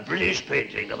 A British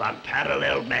painting of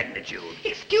unparalleled magnitude.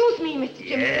 Excuse me, Mr.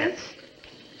 Jimson. Yes?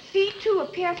 C2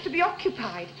 appears to be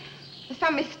occupied. There's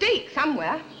some mistake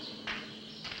somewhere.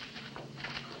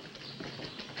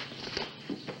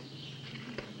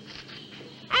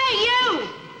 Hey, you!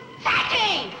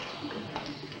 Fatty!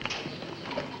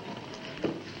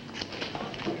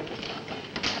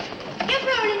 You're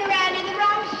rolling around in the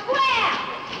wrong square!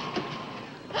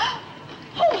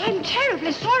 Oh, I'm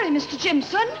terribly sorry, Mr.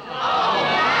 Jimson. Well,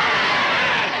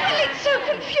 it's so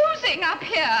confusing up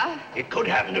here. It could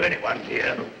happen to anyone,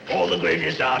 dear. All the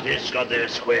greatest artists got their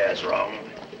squares wrong.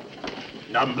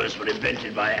 Numbers were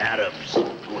invented by Arabs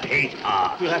who hate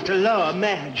art. You'll have to lower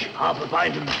Madge. Half a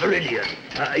pint of Viridian.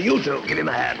 You two, give him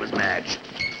a hand with Madge.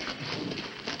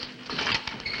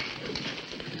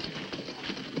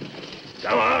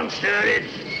 Come on, stir it.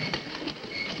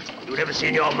 You never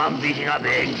seen your mum beating up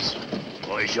eggs?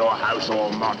 Or is your house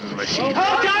all modern machine?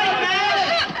 Hold tight,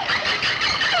 Madge!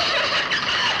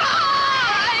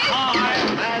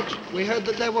 Hi, Madge. We heard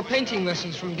that there were painting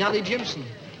lessons from Gally Jimson.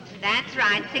 That's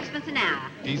right, 6 an hour.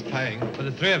 He's paying for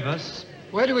the three of us.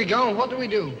 Where do we go and what do we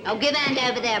do? Oh, give hand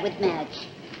over there with Madge.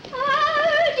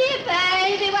 Oh, dear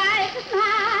baby, why is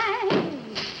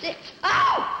mine?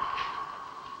 Oh!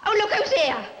 Oh, look who's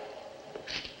here.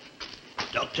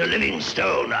 Dr.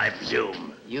 Livingstone, I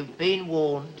presume. You've been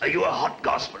warned. Are you a hot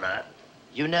gospeler?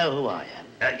 You know who I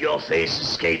am. Your face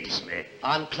escapes me.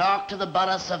 I'm clerk to the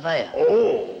borough surveyor.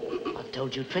 Oh. I've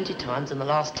told you 20 times in the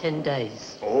last 10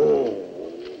 days. Oh.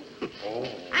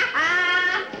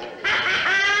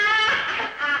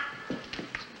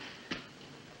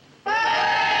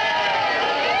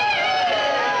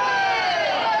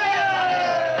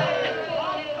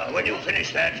 When you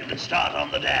finish that, you can start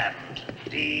on the damned.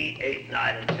 D, 8,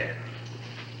 9, and 10.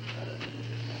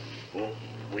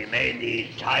 We may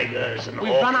need tigers and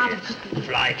We've run out orchids,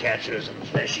 flycatchers and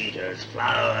flesh-eaters,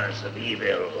 flowers of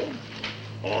evil,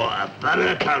 or a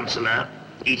borough councillor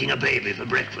eating a baby for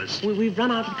breakfast. We've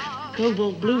run out of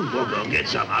cobalt blue. We'll go and get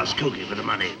some. Ask Cookie for the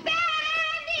money.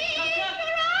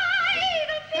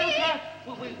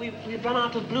 We've run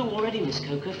out of blue already, Miss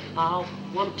Coker. I'll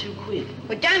want £2.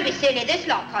 Well, don't be silly. This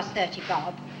lot costs 30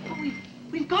 bob.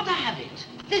 We've got to have it.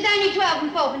 There's only 12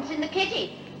 and 4pence in the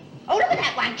kitty. Oh, look at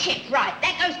that one chip. Right,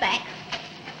 that goes back.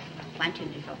 1, 2,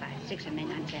 3, 4, 5, 6, 7, 8,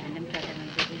 9, 10, 11, 12,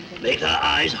 13, 14, Make her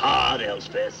eyes hard,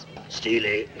 Elspeth.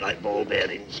 Steely, like ball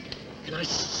bearings. Can I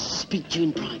speak to you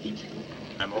in private?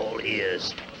 I'm all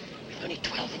ears. We've only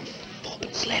 12 and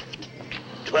 4pence left.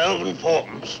 12 and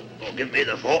 4pence. Well, give me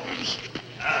the 4pence.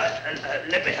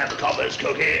 Let me have the coppers,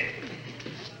 Cookie.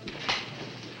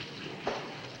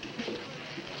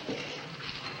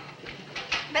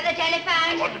 For the telephone.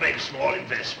 I want to make a small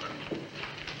investment.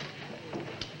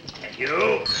 Thank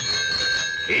you.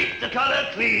 Keep the color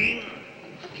clean,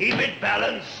 keep it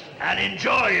balanced, and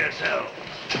enjoy yourself.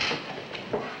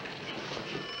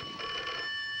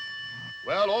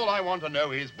 Well, all I want to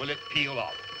know is, will it peel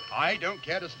off? I don't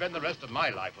care to spend the rest of my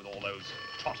life with all those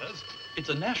totters. It's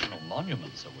a national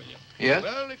monument, Sir William. Yes?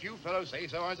 Well, if you fellows say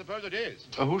so, I suppose it is.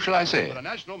 Who shall I say? But a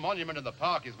national monument in the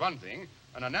park is one thing,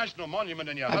 and a national monument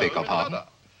in your I home beg your is pardon? another.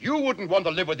 You wouldn't want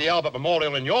to live with the Albert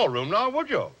Memorial in your room now, would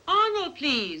you? Arnold,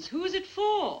 please. Who is it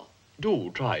for? Do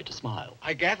try to smile.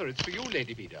 I gather it's for you,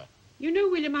 Lady Peter. You know,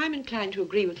 William, I'm inclined to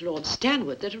agree with Lord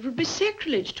Stanworth that it would be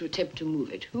sacrilege to attempt to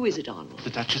move it. Who is it, Arnold? The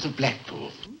Duchess of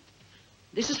Blackpool.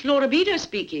 This is Flora Beda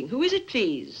speaking. Who is it,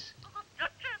 please? The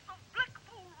Duchess of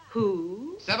Blackpool.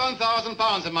 Who?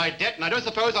 £7,000 in my debt, and I don't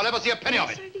suppose I'll ever see a penny of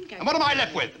it. And what am I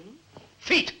left with?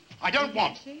 Feet. I don't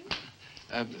want.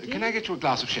 Can I get you a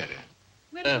glass of sherry?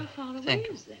 Well, how far away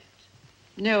is that?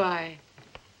 No, I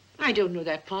don't know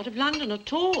that part of London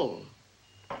at all.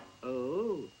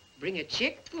 Oh, bring a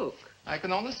checkbook. I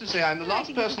can honestly say I'm the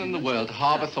last person in the world to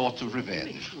harbour thoughts of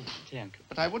revenge.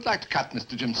 But I would like to cut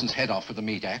Mr. Jimson's head off with a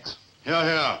meat axe. Here,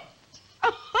 here.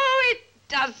 Oh, it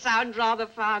does sound rather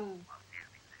fun.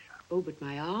 Oh, but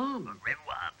my arm.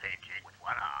 Renoir painted with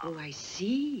one arm. Oh, I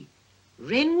see.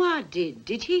 Renoir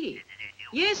did he?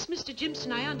 Yes, Mr.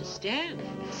 Jimson, I understand.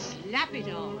 Slap it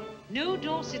on. No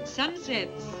Dorset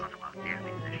sunsets.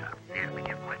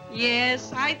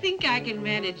 Yes, I think I can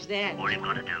manage that. All you've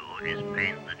got to do is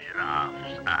paint the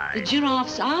giraffe's eye. The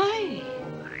giraffe's eye?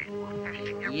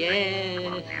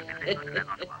 Yeah.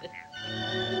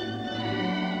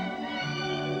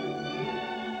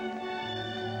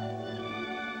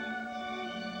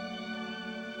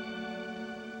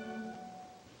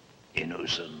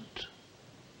 innocent,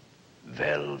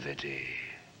 velvety,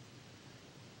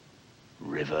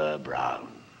 river brown.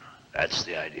 That's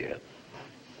the idea.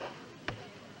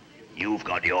 You've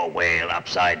got your whale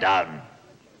upside down.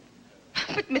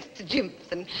 But, Mr.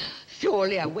 Jimson,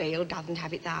 surely a whale doesn't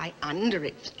have its eye under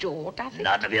its jaw, does it?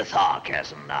 None of your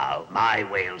sarcasm now. My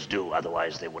whales do,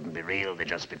 otherwise they wouldn't be real. They'd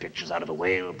just be pictures out of a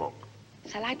whale book.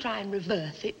 Shall I try and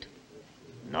reverse it?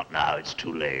 Not now, it's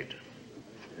too late.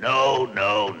 No,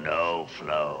 no, no,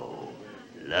 Flo.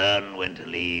 Learn when to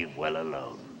leave well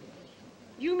alone.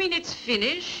 You mean it's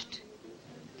finished?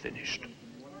 Finished.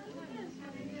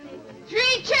 3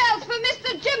 cheers for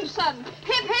Mr. Jimson.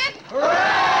 Hip, hip.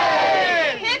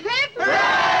 Hooray! Hip, hip.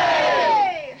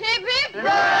 Hooray! Hip, hip.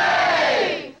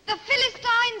 Hooray! The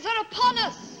Philistines are upon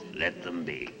us. Let them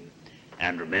be.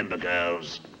 And remember,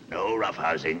 girls, no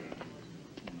roughhousing.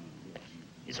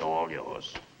 It's all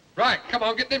yours. Right, come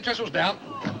on, get them trestles down.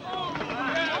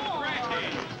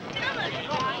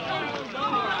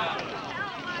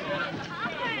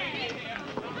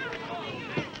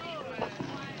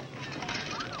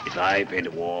 If I paint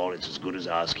a wall, it's as good as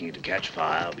asking it to catch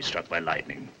fire or be struck by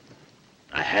lightning.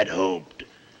 I had hoped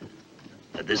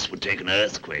that this would take an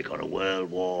earthquake or a world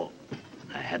war.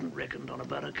 I hadn't reckoned on a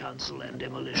better council and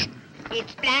demolition.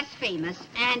 It's blasphemous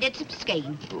and it's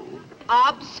obscene.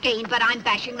 Obscene, but I'm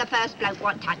bashing the first bloke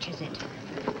what touches it.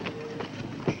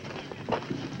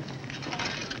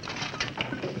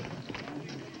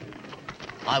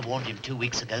 I warned him 2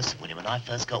 weeks ago, Sir William, when I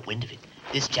first got wind of it.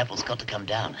 This chapel's got to come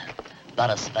down. But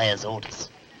a surveyor's orders.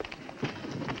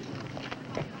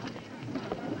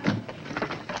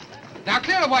 Now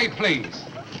clear the way, please.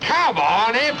 Come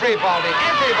on, everybody,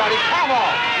 come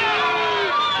on.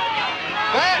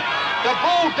 There, the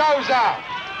bulldozer.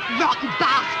 Rotten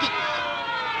bastards.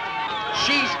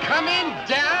 She's coming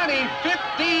down in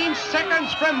 15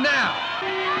 seconds from now.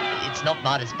 It's not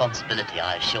my responsibility,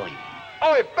 I assure you.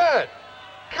 Oi, Bert,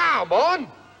 come on,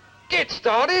 get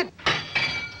started.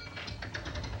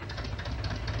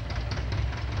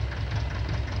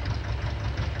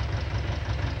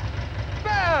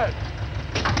 Bert!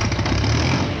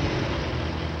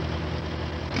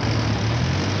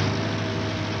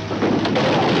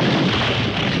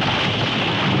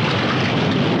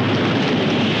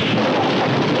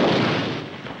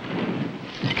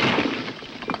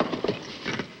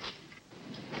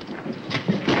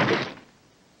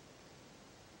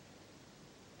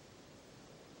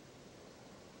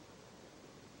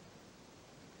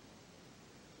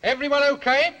 Everyone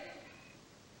okay?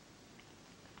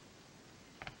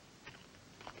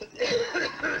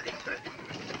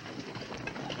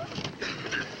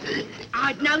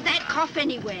 I'd know that cough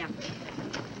anywhere.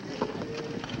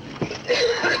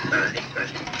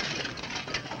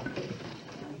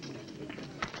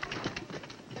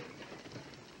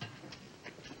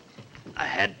 I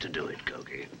had to do it,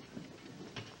 Koki.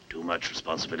 Too much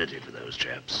responsibility for those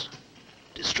chaps.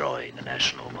 Destroying a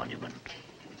national monument.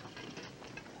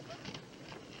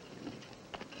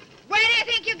 Where do you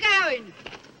think you're going?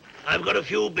 I've got a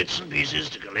few bits and pieces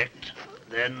to collect.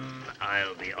 Then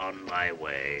I'll be on my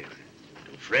way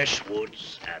to fresh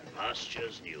woods and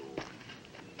pastures new.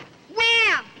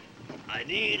 Where? I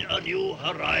need a new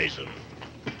horizon.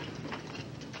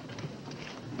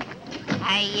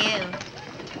 Hey, you.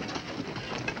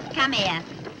 Come here.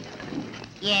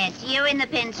 Yes, you in the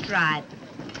pinstripe.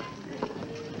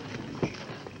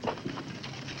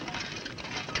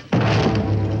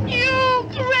 You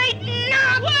great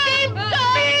nasty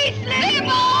beastly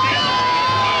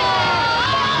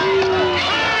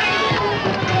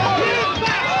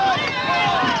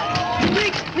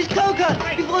Quick, Miss Coker,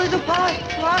 before there's a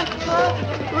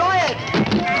riot.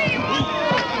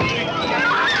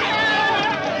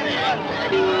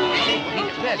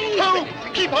 Oh,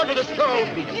 keep out of this, Flo!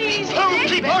 Oh,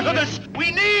 keep out of this!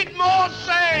 We need more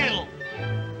sail!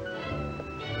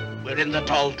 We're in the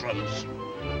doldrums.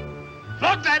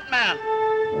 Flog that man!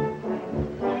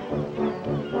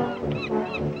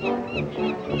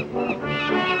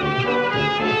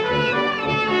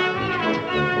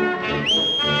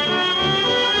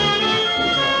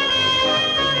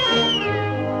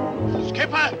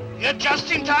 Skipper, you're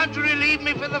just in time to relieve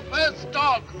me for the first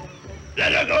dog.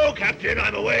 Let her go, Captain.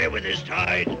 I'm away with this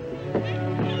tide.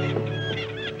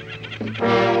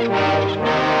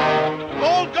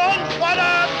 All guns,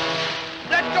 forward!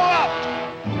 Let go up!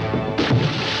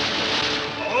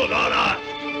 Hold on up.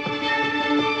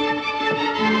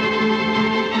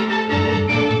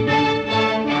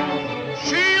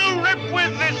 She'll rip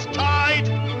with this tide.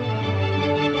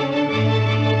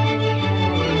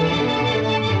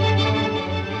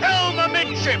 Helm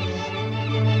amidships.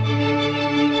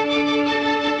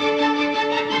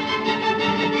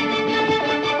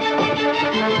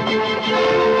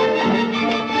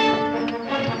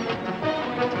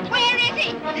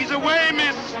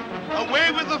 boats!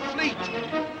 Away with the fleet!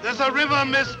 There's a river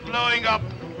mist blowing up.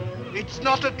 It's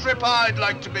not a trip I'd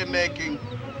like to be making.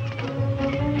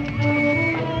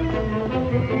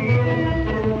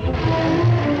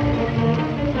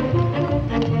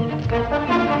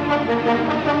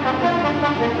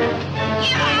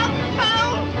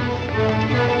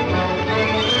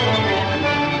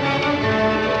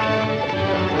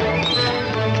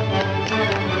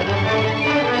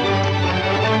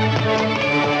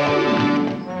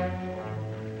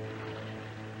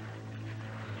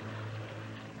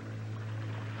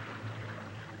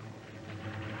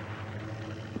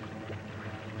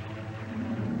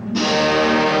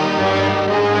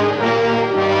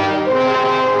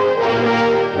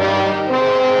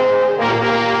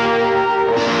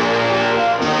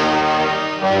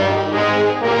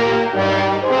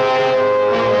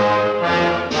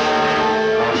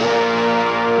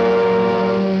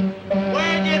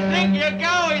 Where do you think you're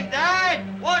going,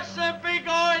 Dad? What's the big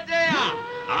idea?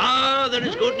 Ah, there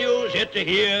is good news yet to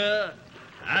hear,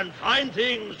 and fine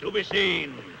things to be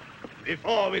seen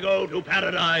before we go to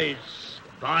paradise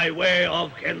by way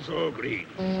of Kensal Green.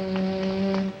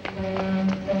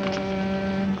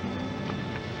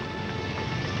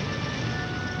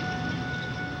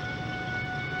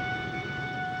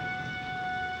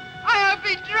 I have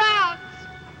been drowned.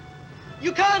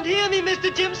 You can't hear me,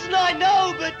 Mr. Jimson, I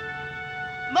know, but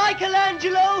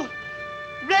Michelangelo,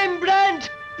 Rembrandt,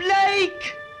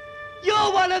 Blake,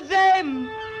 you're one of them.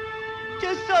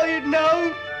 Just so you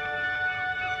know.